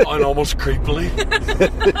 And almost creepily.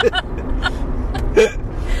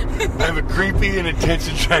 I have a creepy and intense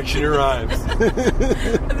attraction to rhymes.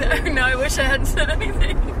 No, I wish I hadn't said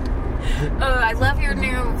anything. Oh, I love your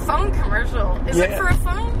new phone commercial. Is it Yeah. for a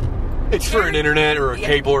phone? It's for an internet or a Yeah.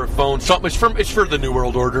 cable or a phone. Something. It's for the New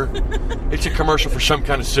World Order. It's a commercial for some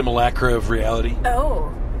kind of simulacra of reality.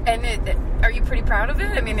 Oh, and are you pretty proud of it?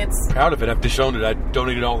 I mean, it's. Proud of it. I've disowned it. I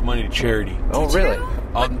donated all the money to charity. Oh Did really? you?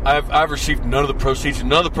 I've received none of the proceeds, and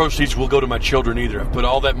none of the proceeds will go to my children either. I've put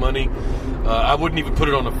all that money. I wouldn't even put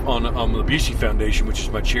it on the Busey Foundation, which is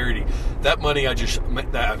my charity. That money I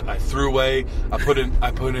threw away. I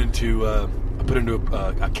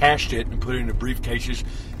cashed it and put it into briefcases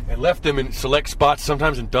and left them in select spots,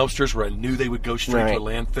 sometimes in dumpsters where I knew they would go straight to a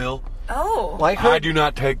landfill. Oh. Well, I do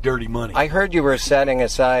not take dirty money. I heard you were setting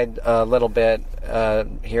aside a little bit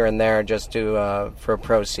here and there just to for a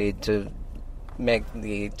proceed to make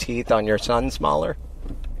the teeth on your son smaller.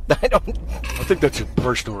 I think that's a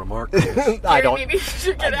personal remark. I don't. Maybe you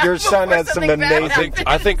should get out Your son before has some something bad amazing-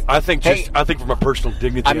 happens. I think for my personal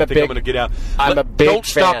dignity, I'm I a think I'm big- going to get out. I'm a big Don't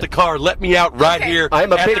stop fan. the car. Let me out right Okay. here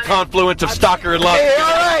I'm a at big- the confluence of Stocker and Love. Hey,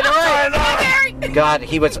 all right. Gary! God,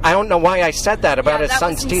 he was. I don't know why I said that about Yeah, his that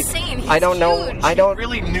son's was teeth. insane. He's I don't know. huge. I don't.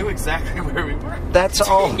 Really knew exactly where we were. That's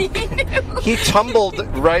all. He tumbled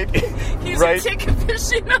right. He's right. a tick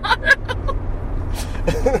aficionado.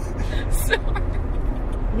 Sorry.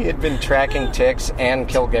 He had been tracking ticks and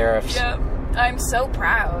Kilgariffs. Yeah. I'm so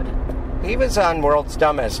proud. He was on World's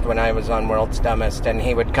Dumbest when I was on World's Dumbest, and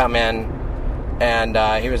he would come in, and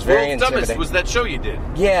he was very World's Dumbest intimidating. was that show you did.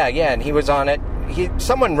 Yeah, and he was on it.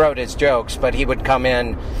 Someone wrote his jokes, but he would come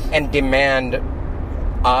in and demand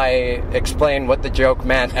I explain what the joke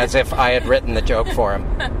meant as if I had written the joke for him.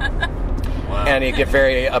 Wow. And he'd get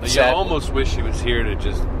very You upset. almost wish he was here to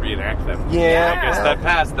just reenact that. Yeah. I guess that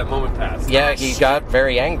passed. That moment passed. Yeah, he got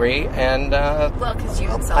very angry, and Well, because you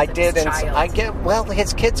insulted I did. his child.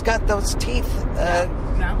 His kids got those teeth.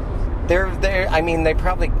 No? They're. I mean, they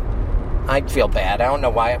probably. I'd feel bad. I don't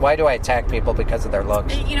know why. Why do I attack people because of their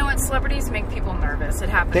looks? You know what? Celebrities make people nervous. It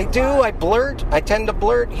happens. They a do. lot. I blurt. I tend to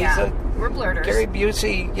blurt. Yeah, we're blurters. Gary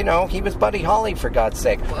Busey, he was Buddy Holly, for God's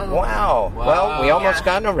sake. Whoa. Wow. Well, we almost Yeah.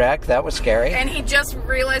 got in a wreck. That was scary. And he just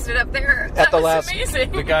realized it up there. At That the was last-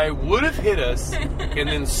 amazing. The guy would have hit us and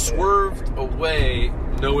then swerved away,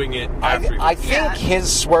 knowing it after. I think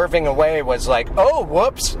his swerving away was like, oh,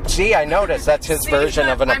 whoops. See, I noticed. That's his See, version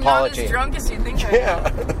of an I'm apology. not as drunk as you think I Yeah.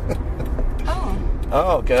 am. Oh,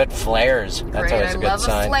 Oh, good. Flares. That's great. always I a good love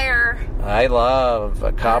sign. a flare. I love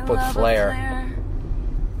a cop I with love a flair.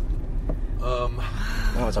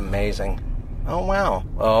 That was amazing. Oh, wow.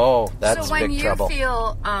 Oh, that's so when big you trouble.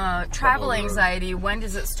 feel travel Trouble. anxiety, when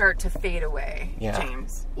does it start to fade away, Yeah.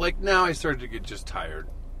 James? Like now, I started to get just tired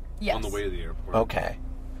Yes. on the way to the airport. Okay.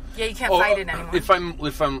 Yeah, you can't fight it anymore. If I'm,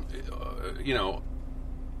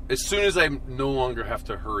 as soon as I no longer have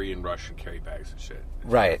to hurry and rush and carry bags and shit.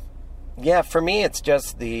 Right. Yeah, for me, it's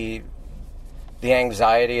just the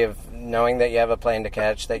anxiety of knowing that you have a plane to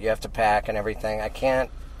catch, that you have to pack and everything.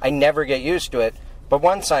 I never get used to it. But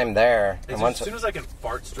once I'm there, As soon as I can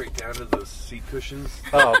fart straight down to those seat cushions,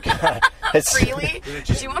 oh god, Freely? then it's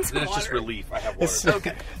just, She wants some then it's just water. relief. I have water.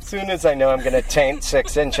 okay. As soon as I know I'm going to taint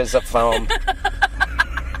 6 inches of foam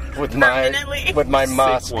with my Permanently.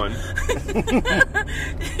 musk. Sick one.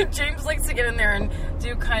 James likes to get in there and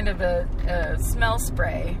do kind of a smell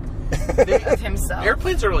spray. of himself.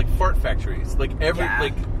 Airplanes are like fart factories. Like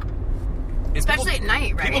especially at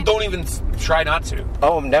night, right? People don't even try not to.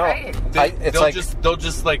 Oh no! Right. They'll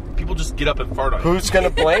just people just get up and fart on. Who's gonna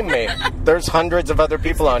blame me? There's hundreds of other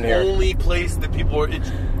people on The here. only place that people are,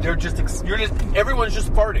 everyone's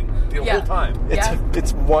just farting the whole time.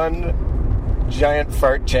 It's one giant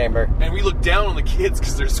fart chamber. And we look down on the kids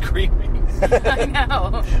because they're screaming. I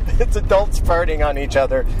know. It's adults farting on each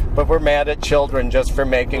other, but we're mad at children just for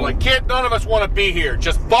making. Like, kid, none of us want to be here.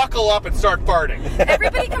 Just buckle up and start farting.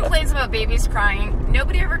 Everybody complains about babies crying.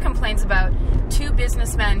 Nobody ever complains about two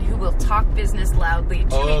businessmen who will talk business loudly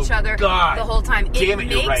to each other the whole time. Damn it,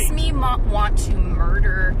 you're makes right. me want to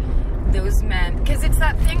murder those men. Because it's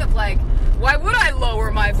that thing of like, why would I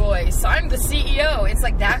lower my voice? I'm the CEO. It's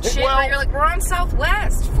like that shit where you're like, we're on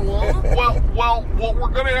Southwest, fool. Well, what we're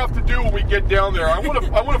gonna have to do when we get down there, I want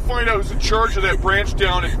to find out who's in charge of that branch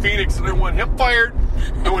down in Phoenix, and I want him fired.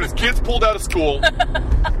 I want his kids pulled out of school.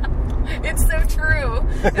 It's so true.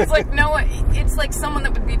 It's like it's like someone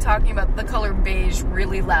that would be talking about the color beige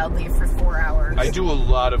really loudly for 4 hours. I do a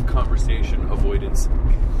lot of conversation avoidance.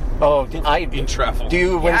 Oh, in travel. Do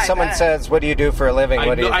you, when someone says, what do you do for a living?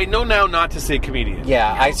 I know now not to say comedian.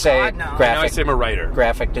 Yeah, I say no. graphic. Now I say I'm a writer.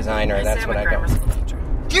 Graphic designer, that's what I go.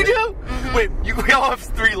 You do? Mm-hmm. Wait, we all have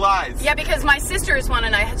 3 lies. Yeah, because my sister is one,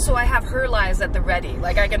 and I have her lies at the ready.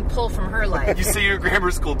 Like, I can pull from her lies. You say you're a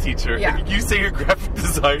grammar school teacher. Yeah. And you say you're a graphic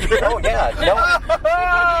designer. Oh yeah,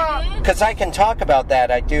 no, because I can talk about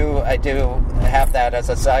that. I do have that as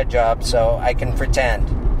a side job, so I can pretend.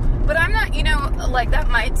 But I'm not, like, that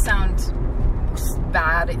might sound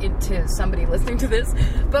bad to somebody listening to this,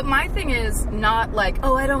 but my thing is not like,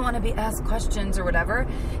 oh, I don't want to be asked questions or whatever.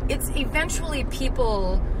 It's eventually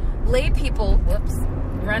lay people,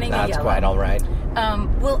 running a yellow. That's quite all right.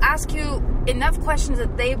 Will ask you enough questions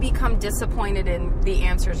that they become disappointed in the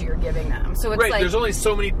answers you're giving them. So it's right, like, there's only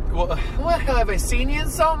so many. Well, what have I seen you in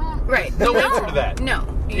something? right. No answer to that. No,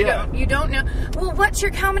 you don't know. Well, what's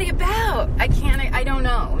your comedy about? I don't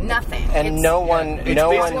know. Nothing. And it's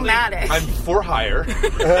problematic. I'm for hire.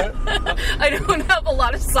 I don't have a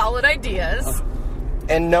lot of solid ideas.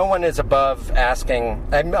 And no one is above asking.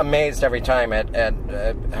 I'm amazed every time at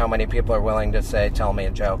how many people are willing to say, tell me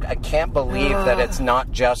a joke. I can't believe that it's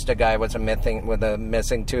not just a guy with a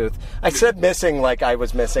missing tooth. I said missing like I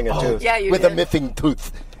was missing a tooth. Yeah, you with did. a missing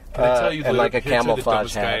tooth. Can I tell you and like a the camouflage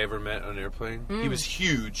dumbest guy I hat. ever met on an airplane? He was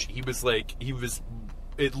huge. He was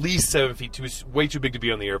at least 7 feet. He was way too big to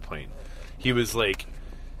be on the airplane. He was like...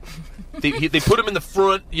 They put him in the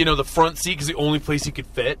front, the front seat because the only place he could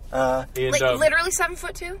fit. Like literally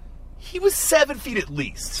 7'2"? He was 7 feet at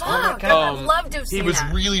least. Fuck, I'd love to have seen He was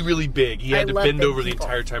that. really, really big. He had to love bend big over the people.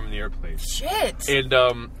 entire time in the airplane. Shit. And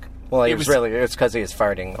Well, it's because he was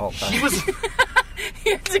farting the whole time. he was.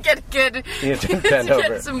 You have to get good. You have to bend over.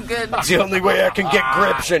 Get some good. It's the only way I can get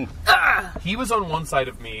gription. He was on one side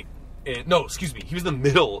of me. No, excuse me. He was in the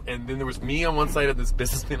middle, and then there was me on one side and this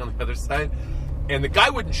businessman on the other side. And the guy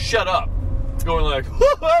wouldn't shut up. It's going like,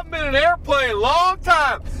 I've been in an airplane a long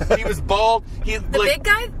time. He was bald. The big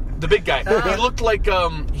guy? The big guy. He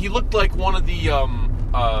looked like one of the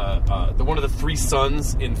one of the 3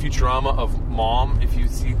 sons in Futurama of Mom. If you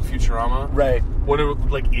see Futurama, Right. One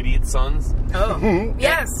of like idiot sons. Oh,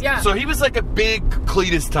 yes, yeah. So he was like a big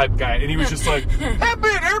Cletus type guy, and he was just like, I've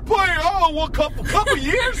been in an airplane couple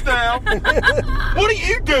years now. What do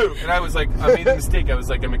you do? And I was like, I made the mistake. I was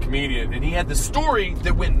like, I'm a comedian, and he had this story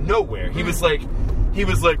that went nowhere. He was like,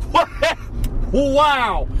 what?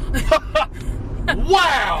 Wow,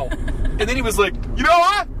 wow. And then he was like,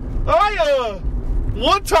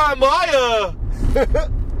 one time I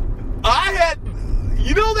had,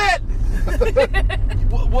 that.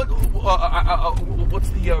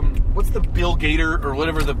 What's the Bill Gator or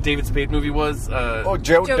whatever the David Spade movie was?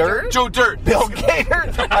 Joe Dirt? Joe Dirt. Bill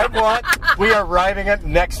Gator? We are writing it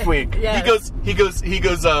next week. Yes. He goes,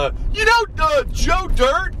 Joe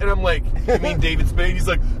Dirt? And I'm like, you mean David Spade? He's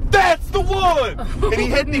like, that's the one! And he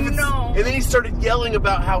hadn't even... No. And then he started yelling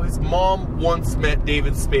about how his mom once met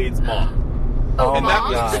David Spade's mom. Oh, And that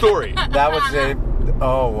was the story. That was it.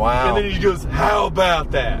 Oh, wow. And then he goes, how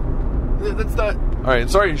about that? That's not... All right,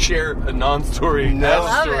 sorry to share a non-story. No. That's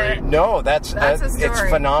a story. Love it. No, that's a it's story.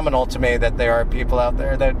 phenomenal to me that there are people out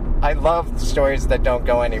there that... I love stories that don't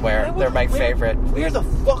go anywhere. They're my favorite. Where the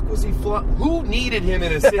fuck was he flying? Who needed him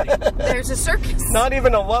in a city? There's a circus. Not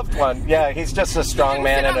even a loved one. Yeah, he's just a strong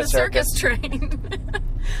man in a circus. Train.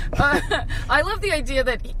 I love the idea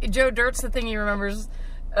that Joe Dirt's the thing he remembers.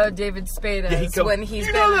 David Spade Yeah, is when he's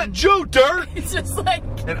you know that Joe Dirt? It's just like...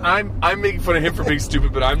 And I'm making fun of him for being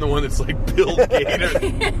stupid, but I'm the one that's like Bill Gator.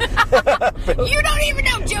 You don't even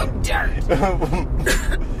know Joe Dirt.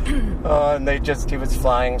 And he was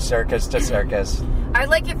flying circus to circus. I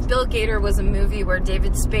like if Bill Gator was a movie where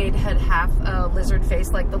David Spade had half a lizard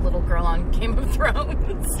face like the little girl on Game of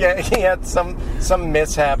Thrones. Yeah, he had some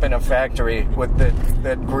mishap in a factory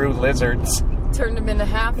that grew lizards. Turned him into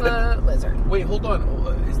half a lizard. Wait, hold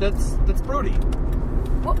on. That's Brody.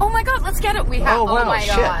 Well, oh my god, let's get it. We have. Oh, wow, my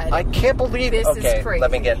shit. god. I can't believe This okay, is crazy.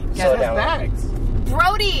 let me get slow down. Bags.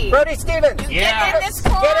 Brody Stevens! Yeah. Get in this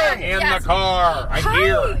car. Get in. In Yes. the car. I'm Hi.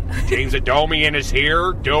 here. James Adomian is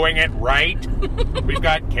here, doing it right. We've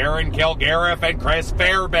got Karen Kilgariff and Chris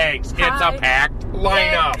Fairbanks. It's Hi. a packed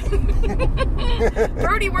lineup.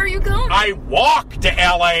 Brody, where are you going? I walk to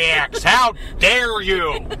LAX. How dare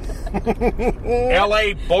you?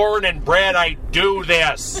 LA born and bred, I do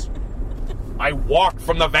this. I walk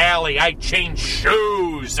from the valley. I change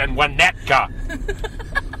shoes in Winnetka.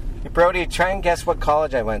 Brody, try and guess what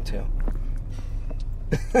college I went to.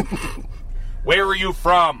 Where are you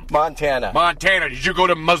from? Montana. Montana. Did you go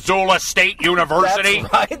to Missoula State University?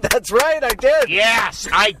 That's right, I did. Yes,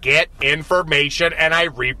 I get information and I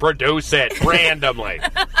reproduce it randomly.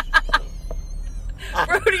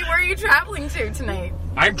 Brody, where are you traveling to tonight?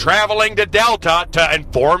 I'm traveling to Delta to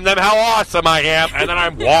inform them how awesome I am, and then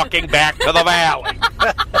I'm walking back to the valley.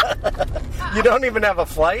 You don't even have a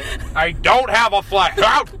flight? I don't have a flight.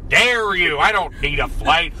 How dare you? I don't need a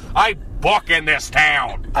flight. I book in this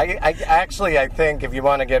town. I think if you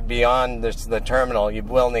want to get beyond the terminal, you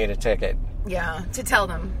will need a ticket. Yeah, to tell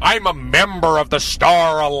them. I'm a member of the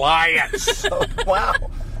Star Alliance. Oh, wow.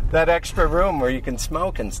 That extra room where you can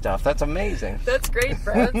smoke and stuff. That's amazing. That's great,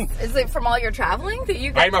 Brad. Is it from all your traveling that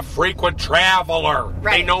you? I'm a frequent traveler.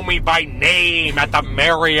 Right. They know me by name at the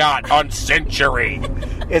Marriott on Century,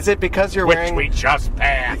 Is it because you're which wearing... we just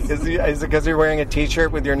passed. Is it because you're wearing a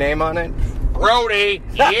T-shirt with your name on it? Brody,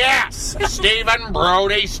 yes! Stephen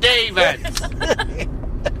Brody Stevens.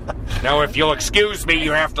 Now, if you'll excuse me,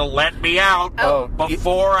 you have to let me out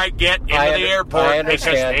before I get into the airport because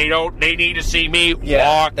they need to see me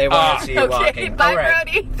walk they want up. to see you Okay, walking. bye, All right.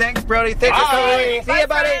 Brody. Thanks, Brody. Thanks for coming. See Bye, you,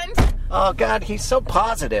 buddy. friend. Oh, God, he's so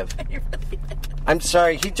positive. I'm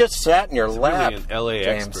sorry, he just sat in your lap. Really an LA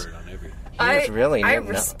James. expert on everything. He is really I no-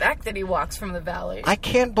 respect that he walks from the valley. I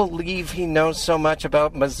can't believe he knows so much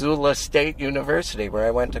about Missoula State University, where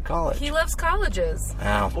I went to college. He loves colleges.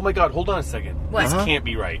 Wow. Oh my God! Hold on a second. What? This can't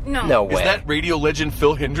be right. No. No Is way. that radio legend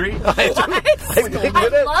Phil Hendry? What?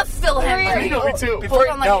 I love Phil Henry. know, me too. Before,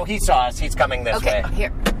 Hold on, no, he saw us. He's coming this Okay, way.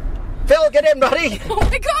 here. Phil, get in, buddy. Oh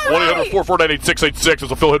my God! 1-800-449-8686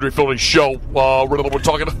 is a Phil Hendry Philly show. We're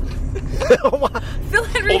talking. Phil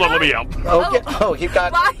Henry. Hold on, let me out. He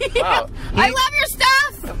got... Bye. Wow. I love your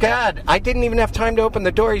stuff. God, I didn't even have time to open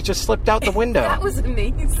the door. He just slipped out the window. That was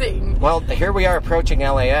amazing. Well, here we are approaching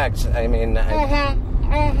LAX. I mean...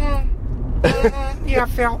 Yeah,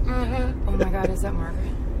 Phil. Oh my God, is that Margaret?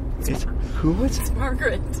 Who is it?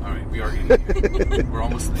 Margaret. All right, we are getting here. We're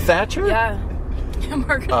almost there. Thatcher? Yeah.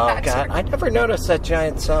 Margaret Oh, Thatcher. God. I never noticed that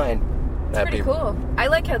giant sign. That'd Pretty cool. I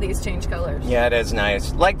like how these change colors. Yeah, it is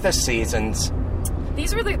nice. Like the seasons.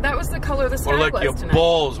 These were that was the color the sky Or like was your tonight.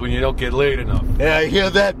 balls when you don't get laid enough. Yeah, I hear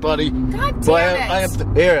that, buddy. God Boy, damn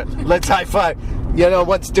it. Here, let's high five. You know,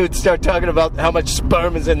 once dudes start talking about how much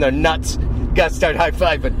sperm is in their nuts, gotta start high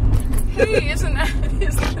fiving. Hey, isn't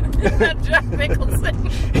that Jack Nicholson?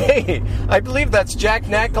 Hey, I believe that's Jack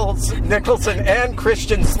Nicholson and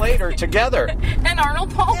Christian Slater together. And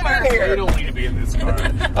Arnold Palmer. Get in here. You don't need to be in this car.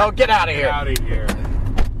 Oh, get out of Get here. out of here.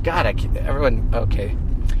 God, everyone, okay.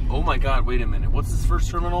 Oh my God! Wait a minute. What's this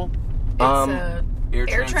first terminal? It's AirTran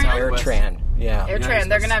AirTran. Southwest. AirTran, yeah. AirTran.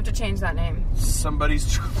 They're gonna have to change that name.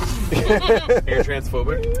 Somebody's air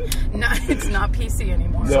transphobic. No, it's not PC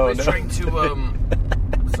anymore. No. Somebody's trying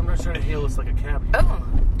to somebody's trying to hail us like a cab. Oh,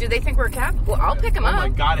 do they think we're a cab? Well, I'll pick him Oh up. my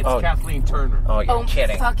God! It's Oh. Kathleen Turner. Oh, you're Oh,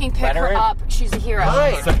 kidding. fucking pick Let her in. up. She's a hero.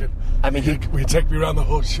 Hi. Second. I mean, Will you take me around the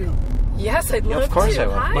whole show? Yes, I'd love of course to. I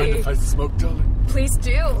will. Hi. Mind if I smoke, darling? Please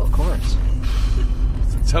do. of course.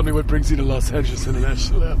 Tell me what brings you to Los Angeles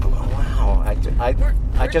International Airport. Wow,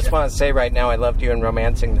 I just want to say right now I loved you in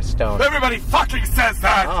Romancing the Stone. Everybody fucking says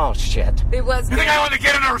that. Oh, shit. It was. You think I want to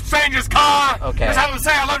get in a stranger's car? Okay. Because I would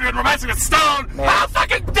say I love you in Romancing the Stone? Man. How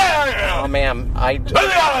fucking dare Oh, you? ma'am, Let me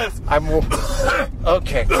out of this! I'm...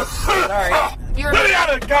 Okay. Sorry. You're, Let me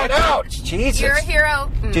out of this! Get out! Jesus. you're a hero.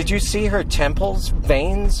 Did you see her temples,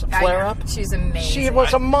 veins I flare know. up? She's amazing. She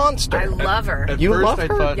was a monster. I love her. At You first love I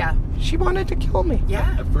her? thought, Yeah. She wanted to kill me.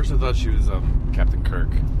 Yeah. At first I thought she was Captain Kirk.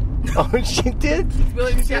 Oh, she did?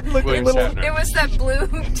 William She looked William a little... Shatner. It was that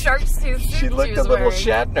blue shark's tooth suit She looked a little wearing.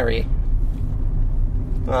 Shatnery.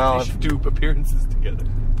 Well, They should do appearances together.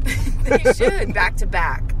 They should, back to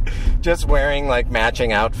back. just wearing, like,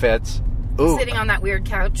 matching outfits. Ooh. Sitting on that weird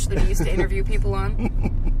couch that he used to interview people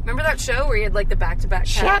on. Remember that show where he had, like, the back-to-back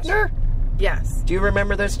couch? Shatner? Yes. Do you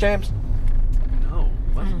remember this, James? No.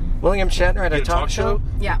 What? William Shatner had He a had talk show?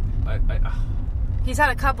 Yeah. He's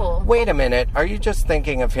had a couple. Wait a minute. Are you just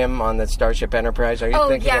thinking of him on the Starship Enterprise? Are you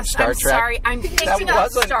thinking of Star I'm Trek? sorry. I'm thinking of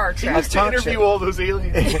wasn't- Star He Trek. used to talk interview show. all those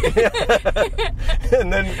aliens.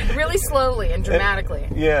 And then, Really slowly and dramatically.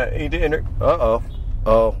 yeah, he did. Uh-oh.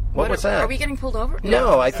 Oh, what was that? Are we getting pulled over?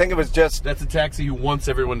 No, I think it was just... That's a taxi who wants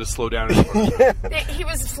everyone to slow down. Anymore. He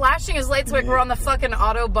was flashing his lights like we're on the fucking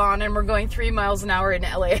Autobahn and we're going 3 miles an hour in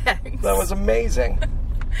LAX. That was amazing.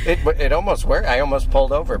 It almost worked. I almost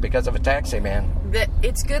pulled over because of a taxi man.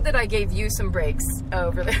 It's good that I gave you some brakes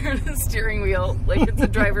over there in the steering wheel, like it's a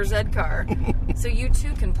driver's ed car. So you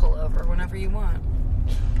too can pull over whenever you want.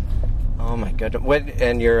 Oh my goodness! What?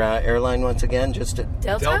 And your airline once again? Just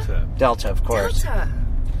Delta? Delta, of course.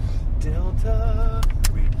 Delta,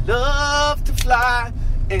 we love to fly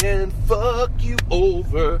and fuck you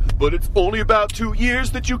over, but it's only about 2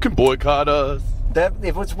 years that you can boycott us.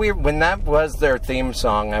 It was weird when that was their theme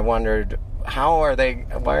song. I wondered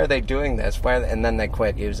why are they doing this? And then they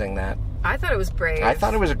quit using that. I thought it was brave. I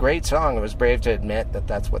thought it was a great song. It was brave to admit that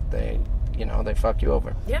that's what they fuck you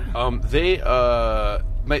over. Yeah.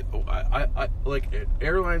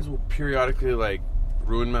 Airlines will periodically like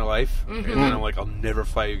ruin my life, and then I'm like, I'll never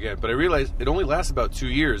fly you again. But I realized it only lasts about 2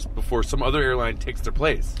 years before some other airline takes their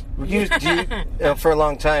place. For a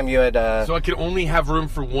long time, you had. So I can only have room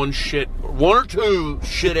for one or two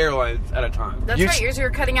shit airlines at a time. That's right. You're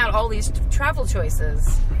cutting out all these travel choices.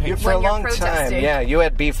 For a when you're long time, protesting. yeah, you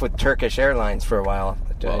had beef with Turkish Airlines for a while.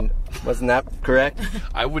 Well, wasn't that correct?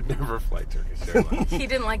 I would never fly Turkish Airlines. He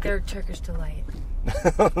didn't like their Turkish delight.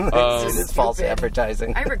 It's false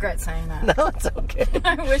advertising. I regret saying that. No, it's okay.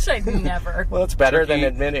 I wish I'd never. Well, it's better Turkey, than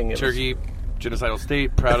admitting it. Turkey, genocidal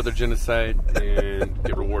state, proud of their genocide, and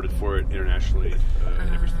get rewarded for it internationally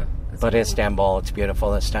every step. But Istanbul, it's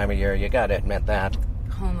beautiful this time of year. You got to admit that.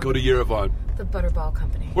 Home Go to Yerevan. the Butterball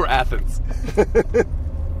Company. Or Athens.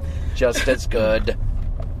 Just as good.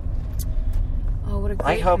 Oh, what a great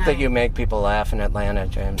I hope night. that you make people laugh in Atlanta,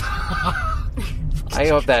 James. I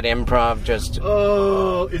hope that improv just...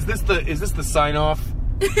 Oh, is this the sign off?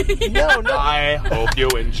 No. I hope you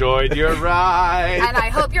enjoyed your ride. And I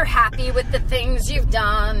hope you're happy with the things you've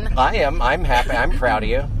done. I am. I'm happy. I'm proud of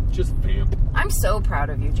you. Just vamp. I'm so proud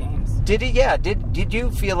of you, James. Did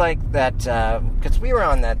you feel like that? Because we were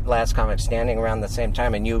on that last comic standing around the same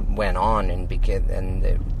time, and you went on and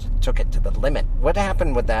took it to the limit. What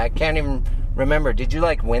happened with that? I can't even remember. Did you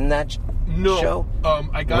win that show?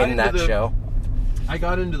 I got win into that show. I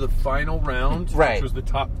got into the final round, Right. which was the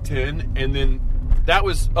top 10, and then that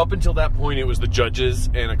was up until that point. It was the judges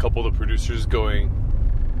and a couple of the producers going,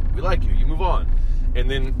 "We like you. You move on," and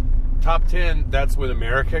then. Top 10, that's when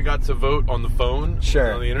America got to vote on the phone,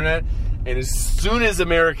 Sure. on the internet. And as soon as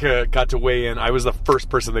America got to weigh in, I was the first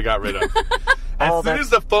person they got rid of. As soon as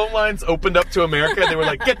the phone lines opened up to America, they were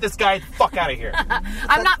like, "Get this guy the fuck out of here."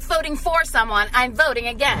 I'm not voting for someone. I'm voting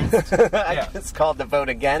against. Yeah. It's called the vote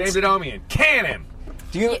against. David Adomian, can him.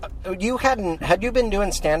 Had you been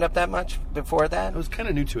doing stand up that much before that? I was kind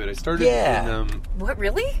of new to it. I started Yeah. in... What,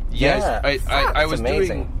 really? Yes, Yeah. I was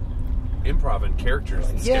amazing. doing improv and characters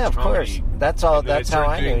and Yeah, sketch of course. comedy. That's all. And then That's how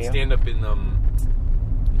I knew started you. doing stand-up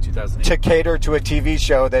in 2008. To cater to a TV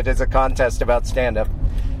show that is a contest about stand up.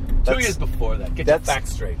 2 years before that. Get your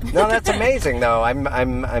facts straight. No, that's amazing though.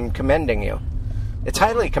 I'm commending you. It's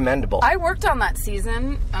highly commendable. I worked on that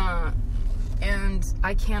season, and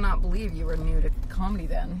I cannot believe you were new to comedy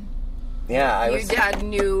then. Yeah, You had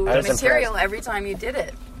new I was material impressed. every time you did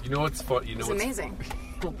it. You know what's fun? It's amazing.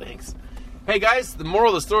 Well, thanks. Hey guys, the moral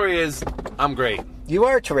of the story is I'm great. You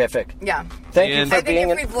are terrific. Yeah. Thank you And- for I think being.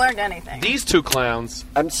 if we've learned anything. These two clowns.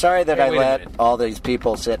 I'm sorry that Hey, I wait a let minute. all these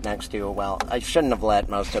people sit next to you. Well, I shouldn't have let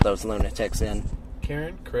most of those lunatics in.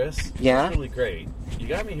 Karen, Chris. Yeah? It's really great. You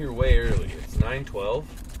got me here way early. It's 9:12.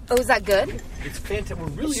 Oh, is that good? It's fantastic. We're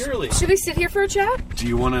really early. Should we sit here for a chat? Do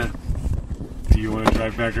you want to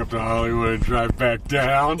drive back up to Hollywood and drive back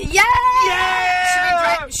down? Yeah!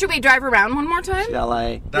 Should we drive around one more time? Shall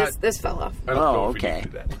I? This fell off. I don't know if okay. we need to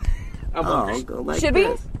do that. I'm hungry. Go like Should we?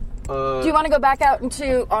 this. Do you want to go back out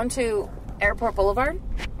onto Airport Boulevard?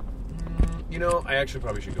 You know, I actually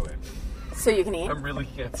probably should go in. So you can eat. I'm really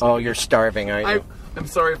can't. Oh, you're starving, aren't you? I'm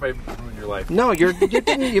sorry if I ruined your life. No, you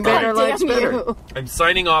didn't. You made our lives better. You. I'm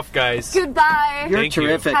signing off, guys. Goodbye. You're Thank you.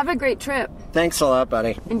 terrific. Have a great trip. Thanks a lot,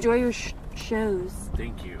 buddy. Enjoy your shows.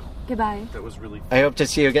 Thank you. Goodbye. That was really. I hope to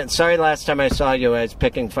see you again. Sorry, last time I saw you, I was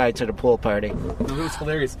picking fights at a pool party. No, it was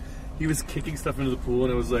hilarious. He was kicking stuff into the pool,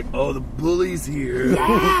 and I was like, "Oh, the bully's here."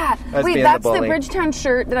 Yeah. was Wait, being that's the the bully. Bridgetown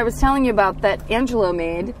shirt that I was telling you about that Angelo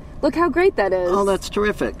made. Look how great that is. Oh, that's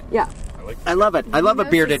terrific. Yeah. I love it. I love a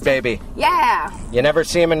bearded baby. Yeah. You never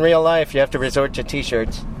see him in real life. You have to resort to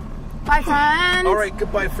T-shirts. Bye, friends. All right,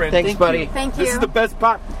 goodbye, friend. Thanks, Thank buddy. you. Thank you. This is the best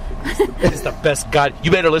This is the best. God,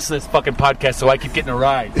 you better listen to this fucking podcast so I keep getting a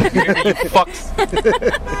ride. You hear me, you fucks?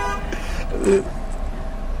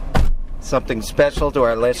 Something special to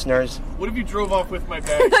our listeners. What if you drove off with my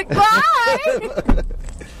bag? Like,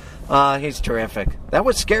 bye. He's terrific. That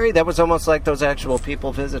was scary. That was almost like those actual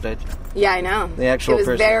people visited. Yeah, I know. The actual It was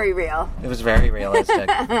person. very real. It was very realistic.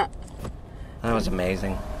 That was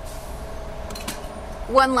amazing.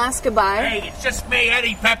 One last goodbye. Hey, it's just me,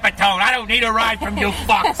 Eddie Pepitone. I don't need a ride from you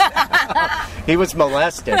fucks. He was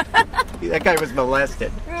molested. That guy was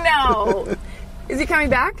molested. No. Is he coming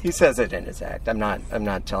back? He says it in his act. I'm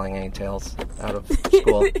not telling any tales out of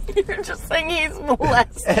school. You're just saying he's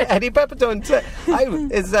molested. Eddie Pepitone said,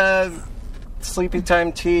 is sleepy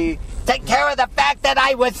time tea. Take care of the fact that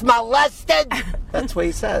I was molested. That's what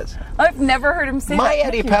he says. I've never heard him say My that.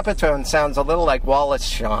 Eddie Pepitone sounds a little like Wallace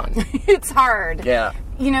Shawn. It's hard. Yeah.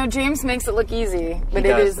 You know, James makes it look easy, but it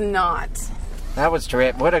does. is not. That was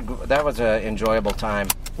terrific. That was an enjoyable time.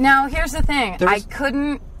 Now, here's the thing. There's-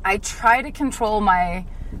 I try to control my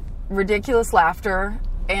ridiculous laughter,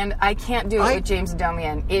 and I can't do it with James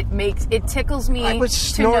Adomian. It tickles me I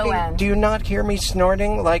was to no snorting. end. Do you not hear me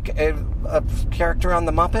snorting like a character on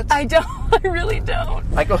the Muppets? I don't. I really don't.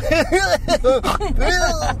 I go. Who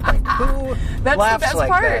That's laughs the best like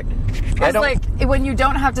part. that? I It's don't. like when you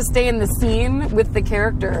don't have to stay in the scene with the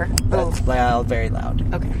character. That's very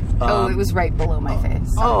loud. Okay. It was right below my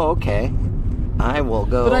face. Oh, okay. I will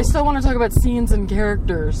go. But I still want to talk about scenes and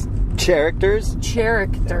characters. Characters.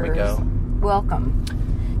 Characters. There we go. Welcome.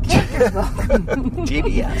 Characters welcome.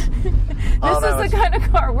 TBS. This is the kind of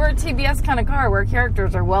car. We're a TBS kind of car where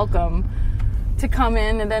characters are welcome to come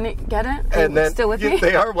in and then get it. And then still with me?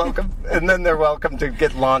 they are welcome, and then they're welcome to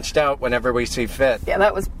get launched out whenever we see fit. Yeah,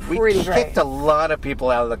 that was We pretty kicked great. a lot of people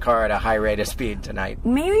out of the car at a high rate of speed tonight.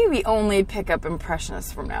 Maybe we only pick up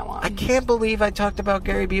impressionists from now on. I can't believe I talked about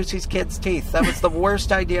Gary Busey's kid's teeth. That was the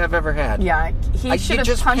worst idea I've ever had. Yeah, he should have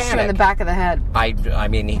just punched him in the panicked. back of the head. I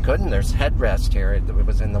mean, he couldn't. There's headrest here. It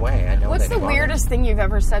was in the way. I know. What's that he the wanted. weirdest thing you've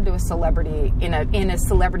ever said to a celebrity in a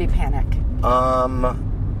celebrity panic?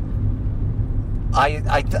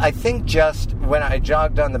 I think just when I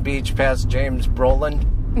jogged on the beach past James Brolin.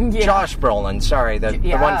 Yeah. Josh Brolin, sorry, the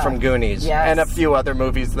one from Goonies, Yes. and a few other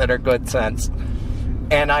movies that are good sense.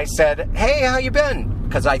 And I said, "Hey, how you been?"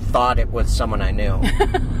 Because I thought it was someone I knew,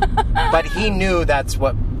 but he knew that's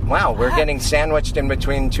what. Wow, we're getting sandwiched in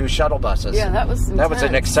between two shuttle buses. Yeah, that was an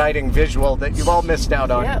intense. exciting visual that you've all missed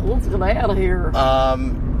out on. Yeah, let's get out of here.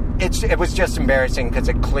 It was just embarrassing because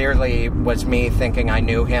it clearly was me thinking I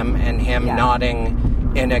knew him and him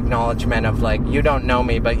nodding in acknowledgement of like, you don't know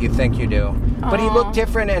me, but you think you do. But he looked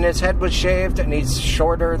different and his head was shaved and he's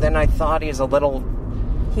shorter than I thought. He's a little...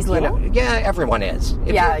 He's little? Yeah, everyone is.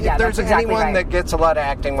 If Yeah, there's that's exactly anyone right. that gets a lot of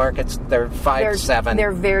acting work, they're 5'7".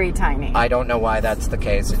 They're very tiny. I don't know why that's the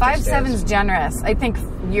case. It just 5'7's is. generous. I think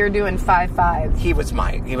you're doing 5'5". He was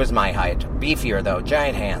my height. Beefier though,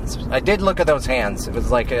 giant hands. I did look at those hands. It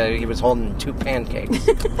was like he was holding two pancakes.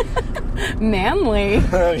 Manly.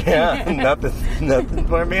 Yeah, nothing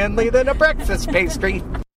more manly than a breakfast pastry.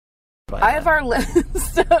 I have our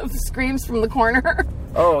list of screams from the corner.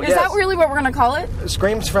 Oh, Is yes. that really what we're going to call it?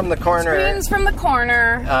 Screams from the corner. Screams from the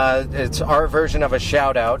corner. It's our version of a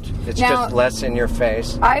shout out. It's Now- just less in your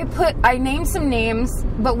face. I named some names,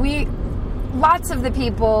 but lots of the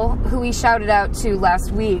people who we shouted out to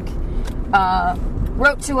last week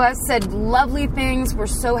wrote to us, said lovely things. We're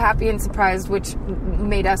so happy and surprised, which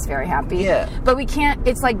made us very happy. Yeah. But we can't,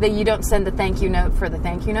 it's like you don't send the thank you note for the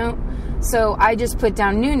thank you note. So I just put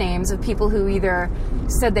down new names of people who either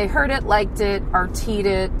said they heard it, liked it, RT'd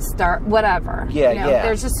it, whatever. Yeah, yeah.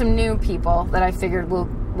 There's just some new people that I figured we'll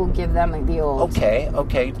give them the old.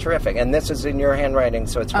 Okay, terrific. And this is in your handwriting,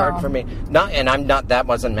 so it's hard for me. That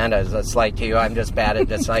wasn't meant as a slight to you. I'm just bad at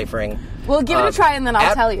deciphering. We'll give it a try and then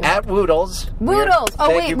I'll tell you. At Woodles. Woodles. Oh,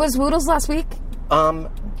 Thank wait, you. was Woodles last week?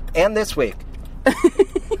 And this week.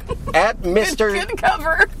 At Mr. Good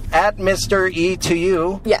cover. At Mr. E to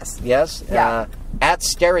you. Yes. Yes. Yeah. At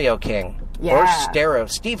Stereo King. Yeah. Or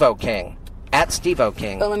Steve-O King. At Steve-O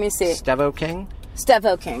King. Oh, let me see. Stevo King?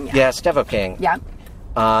 Stevo King. Yeah, Stevo King. Yeah.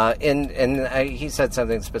 He said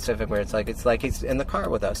something specific where it's like he's in the car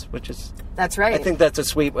with us, which is... That's right. I think that's a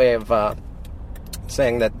sweet way of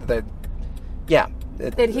saying that yeah.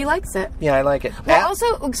 That he likes it. Yeah, I like it. Well,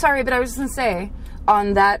 also, sorry, but I was just going to say,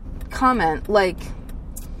 on that comment, like,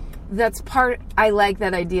 that's I like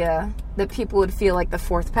that idea that people would feel like the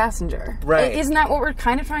fourth passenger. Right. Isn't that what we're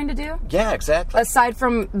kind of trying to do? Yeah, exactly. Aside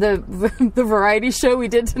from the variety show we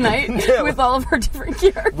did tonight with all of our different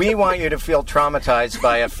characters. We want you to feel traumatized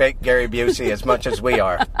by a fake Gary Busey as much as we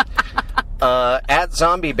are. At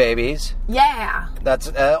Zombie Babies. Yeah. That's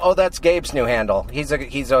Gabe's new handle.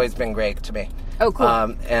 He's always been great to me. Oh, cool.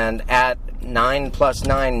 And at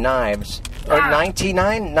 9+9 Knives. Or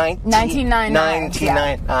 99? 99 knives,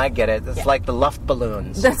 yeah. I get it. It's like the Luft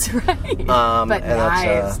balloons. That's right. But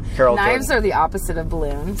knives. Knives are the opposite of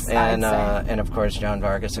balloons. And of course, John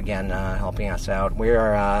Vargas again helping us out.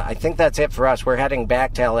 We're I think that's it for us. We're heading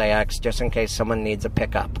back to LAX just in case someone needs a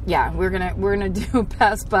pickup. Yeah, we're gonna do a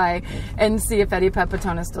pass by and see if Eddie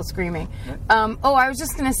Pepitone is still screaming. I was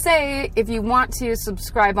just gonna say, if you want to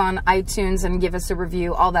subscribe on iTunes and give us a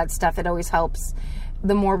review, all that stuff, it always helps.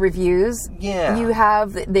 The more reviews you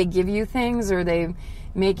have, they give you things or they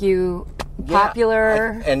make you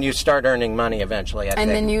popular. And you start earning money eventually, I think.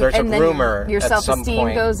 Then there's a rumor your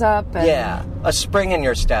self-esteem goes up. And a spring in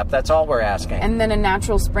your step. That's all we're asking. And then a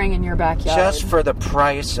natural spring in your backyard. Just for the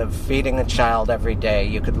price of feeding a child every day,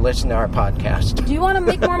 you could listen to our podcast. Do you want to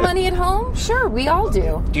make more money at home? Sure, we all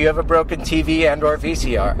do. Do you have a broken TV and or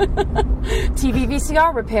VCR? TV,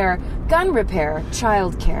 VCR repair, gun repair,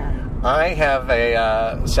 child care. I have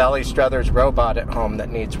a Sally Struthers robot at home that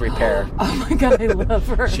needs repair. Oh my God, I love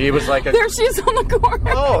her. She was like there she is on the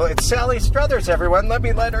corner. Oh, it's Sally Struthers, everyone. Let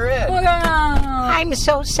me let her in. Oh, I'm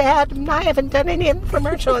so sad. I haven't done any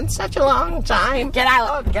infomercial in such a long time. Get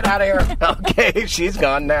out. Oh, get out of here. Okay, she's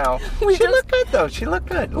gone now. She looked good, though. She looked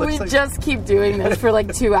good. Just keep doing this for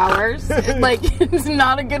like 2 hours. Like, it's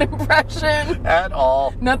not a good impression. At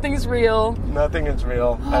all. Nothing's real. Nothing is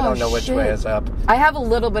real. I don't know which way is up. I have a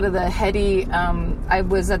little bit of the heady, I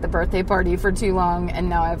was at the birthday party for too long, and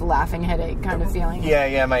now I have a laughing headache kind of feeling.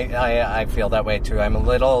 Yeah, I feel that way too. I'm a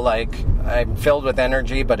little I'm filled with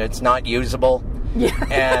energy, but it's not usable. Yeah.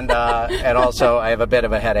 And also I have a bit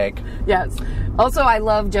of a headache. Yes. Also, I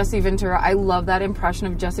love Jesse Ventura. I love that impression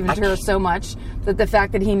of Jesse Ventura so much that the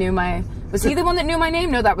fact that he knew was he the one that knew my name?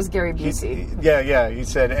 No, that was Gary Busey. Yeah. He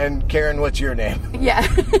said, and Karen, what's your name? Yeah.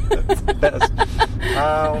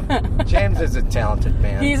 James is a talented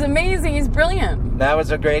man. He's amazing. He's brilliant. That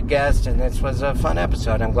was a great guest, and this was a fun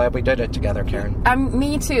episode. I'm glad we did it together, Karen.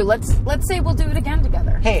 Me too. Let's say we'll do it again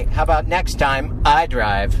together. Hey, how about next time I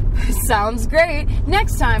drive? Sounds great.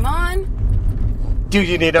 Next time on... Do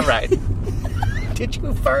you need a ride? Did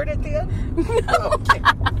you fart at the end? No. Okay.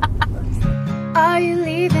 Are you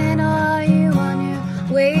leaving or are you on your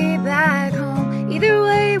way back home? Either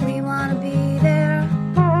way, we want to be there.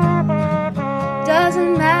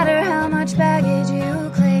 Doesn't matter how much baggage you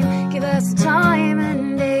claim. Give us a time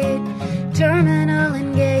and date, terminal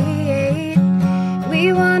and gate.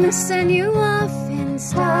 We want to send you off in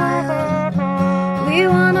style. We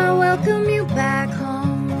want to welcome you back home.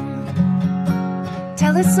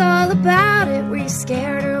 Tell us all about it. Were you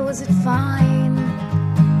scared or was it fine?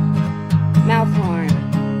 Mouth horn.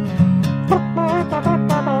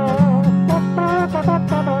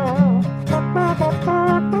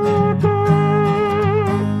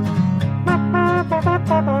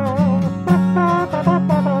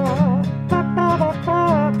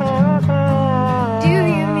 Do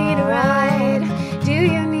you need a ride? Do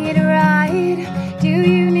you need a ride? Do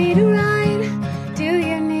you need a ride? Do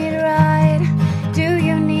you need a ride? Do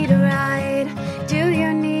you need a ride? Do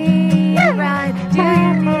you need a ride? Do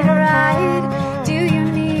you need a ride? Do you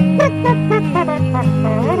need a ride?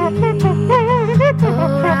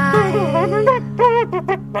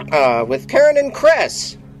 With Karen and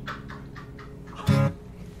Chris.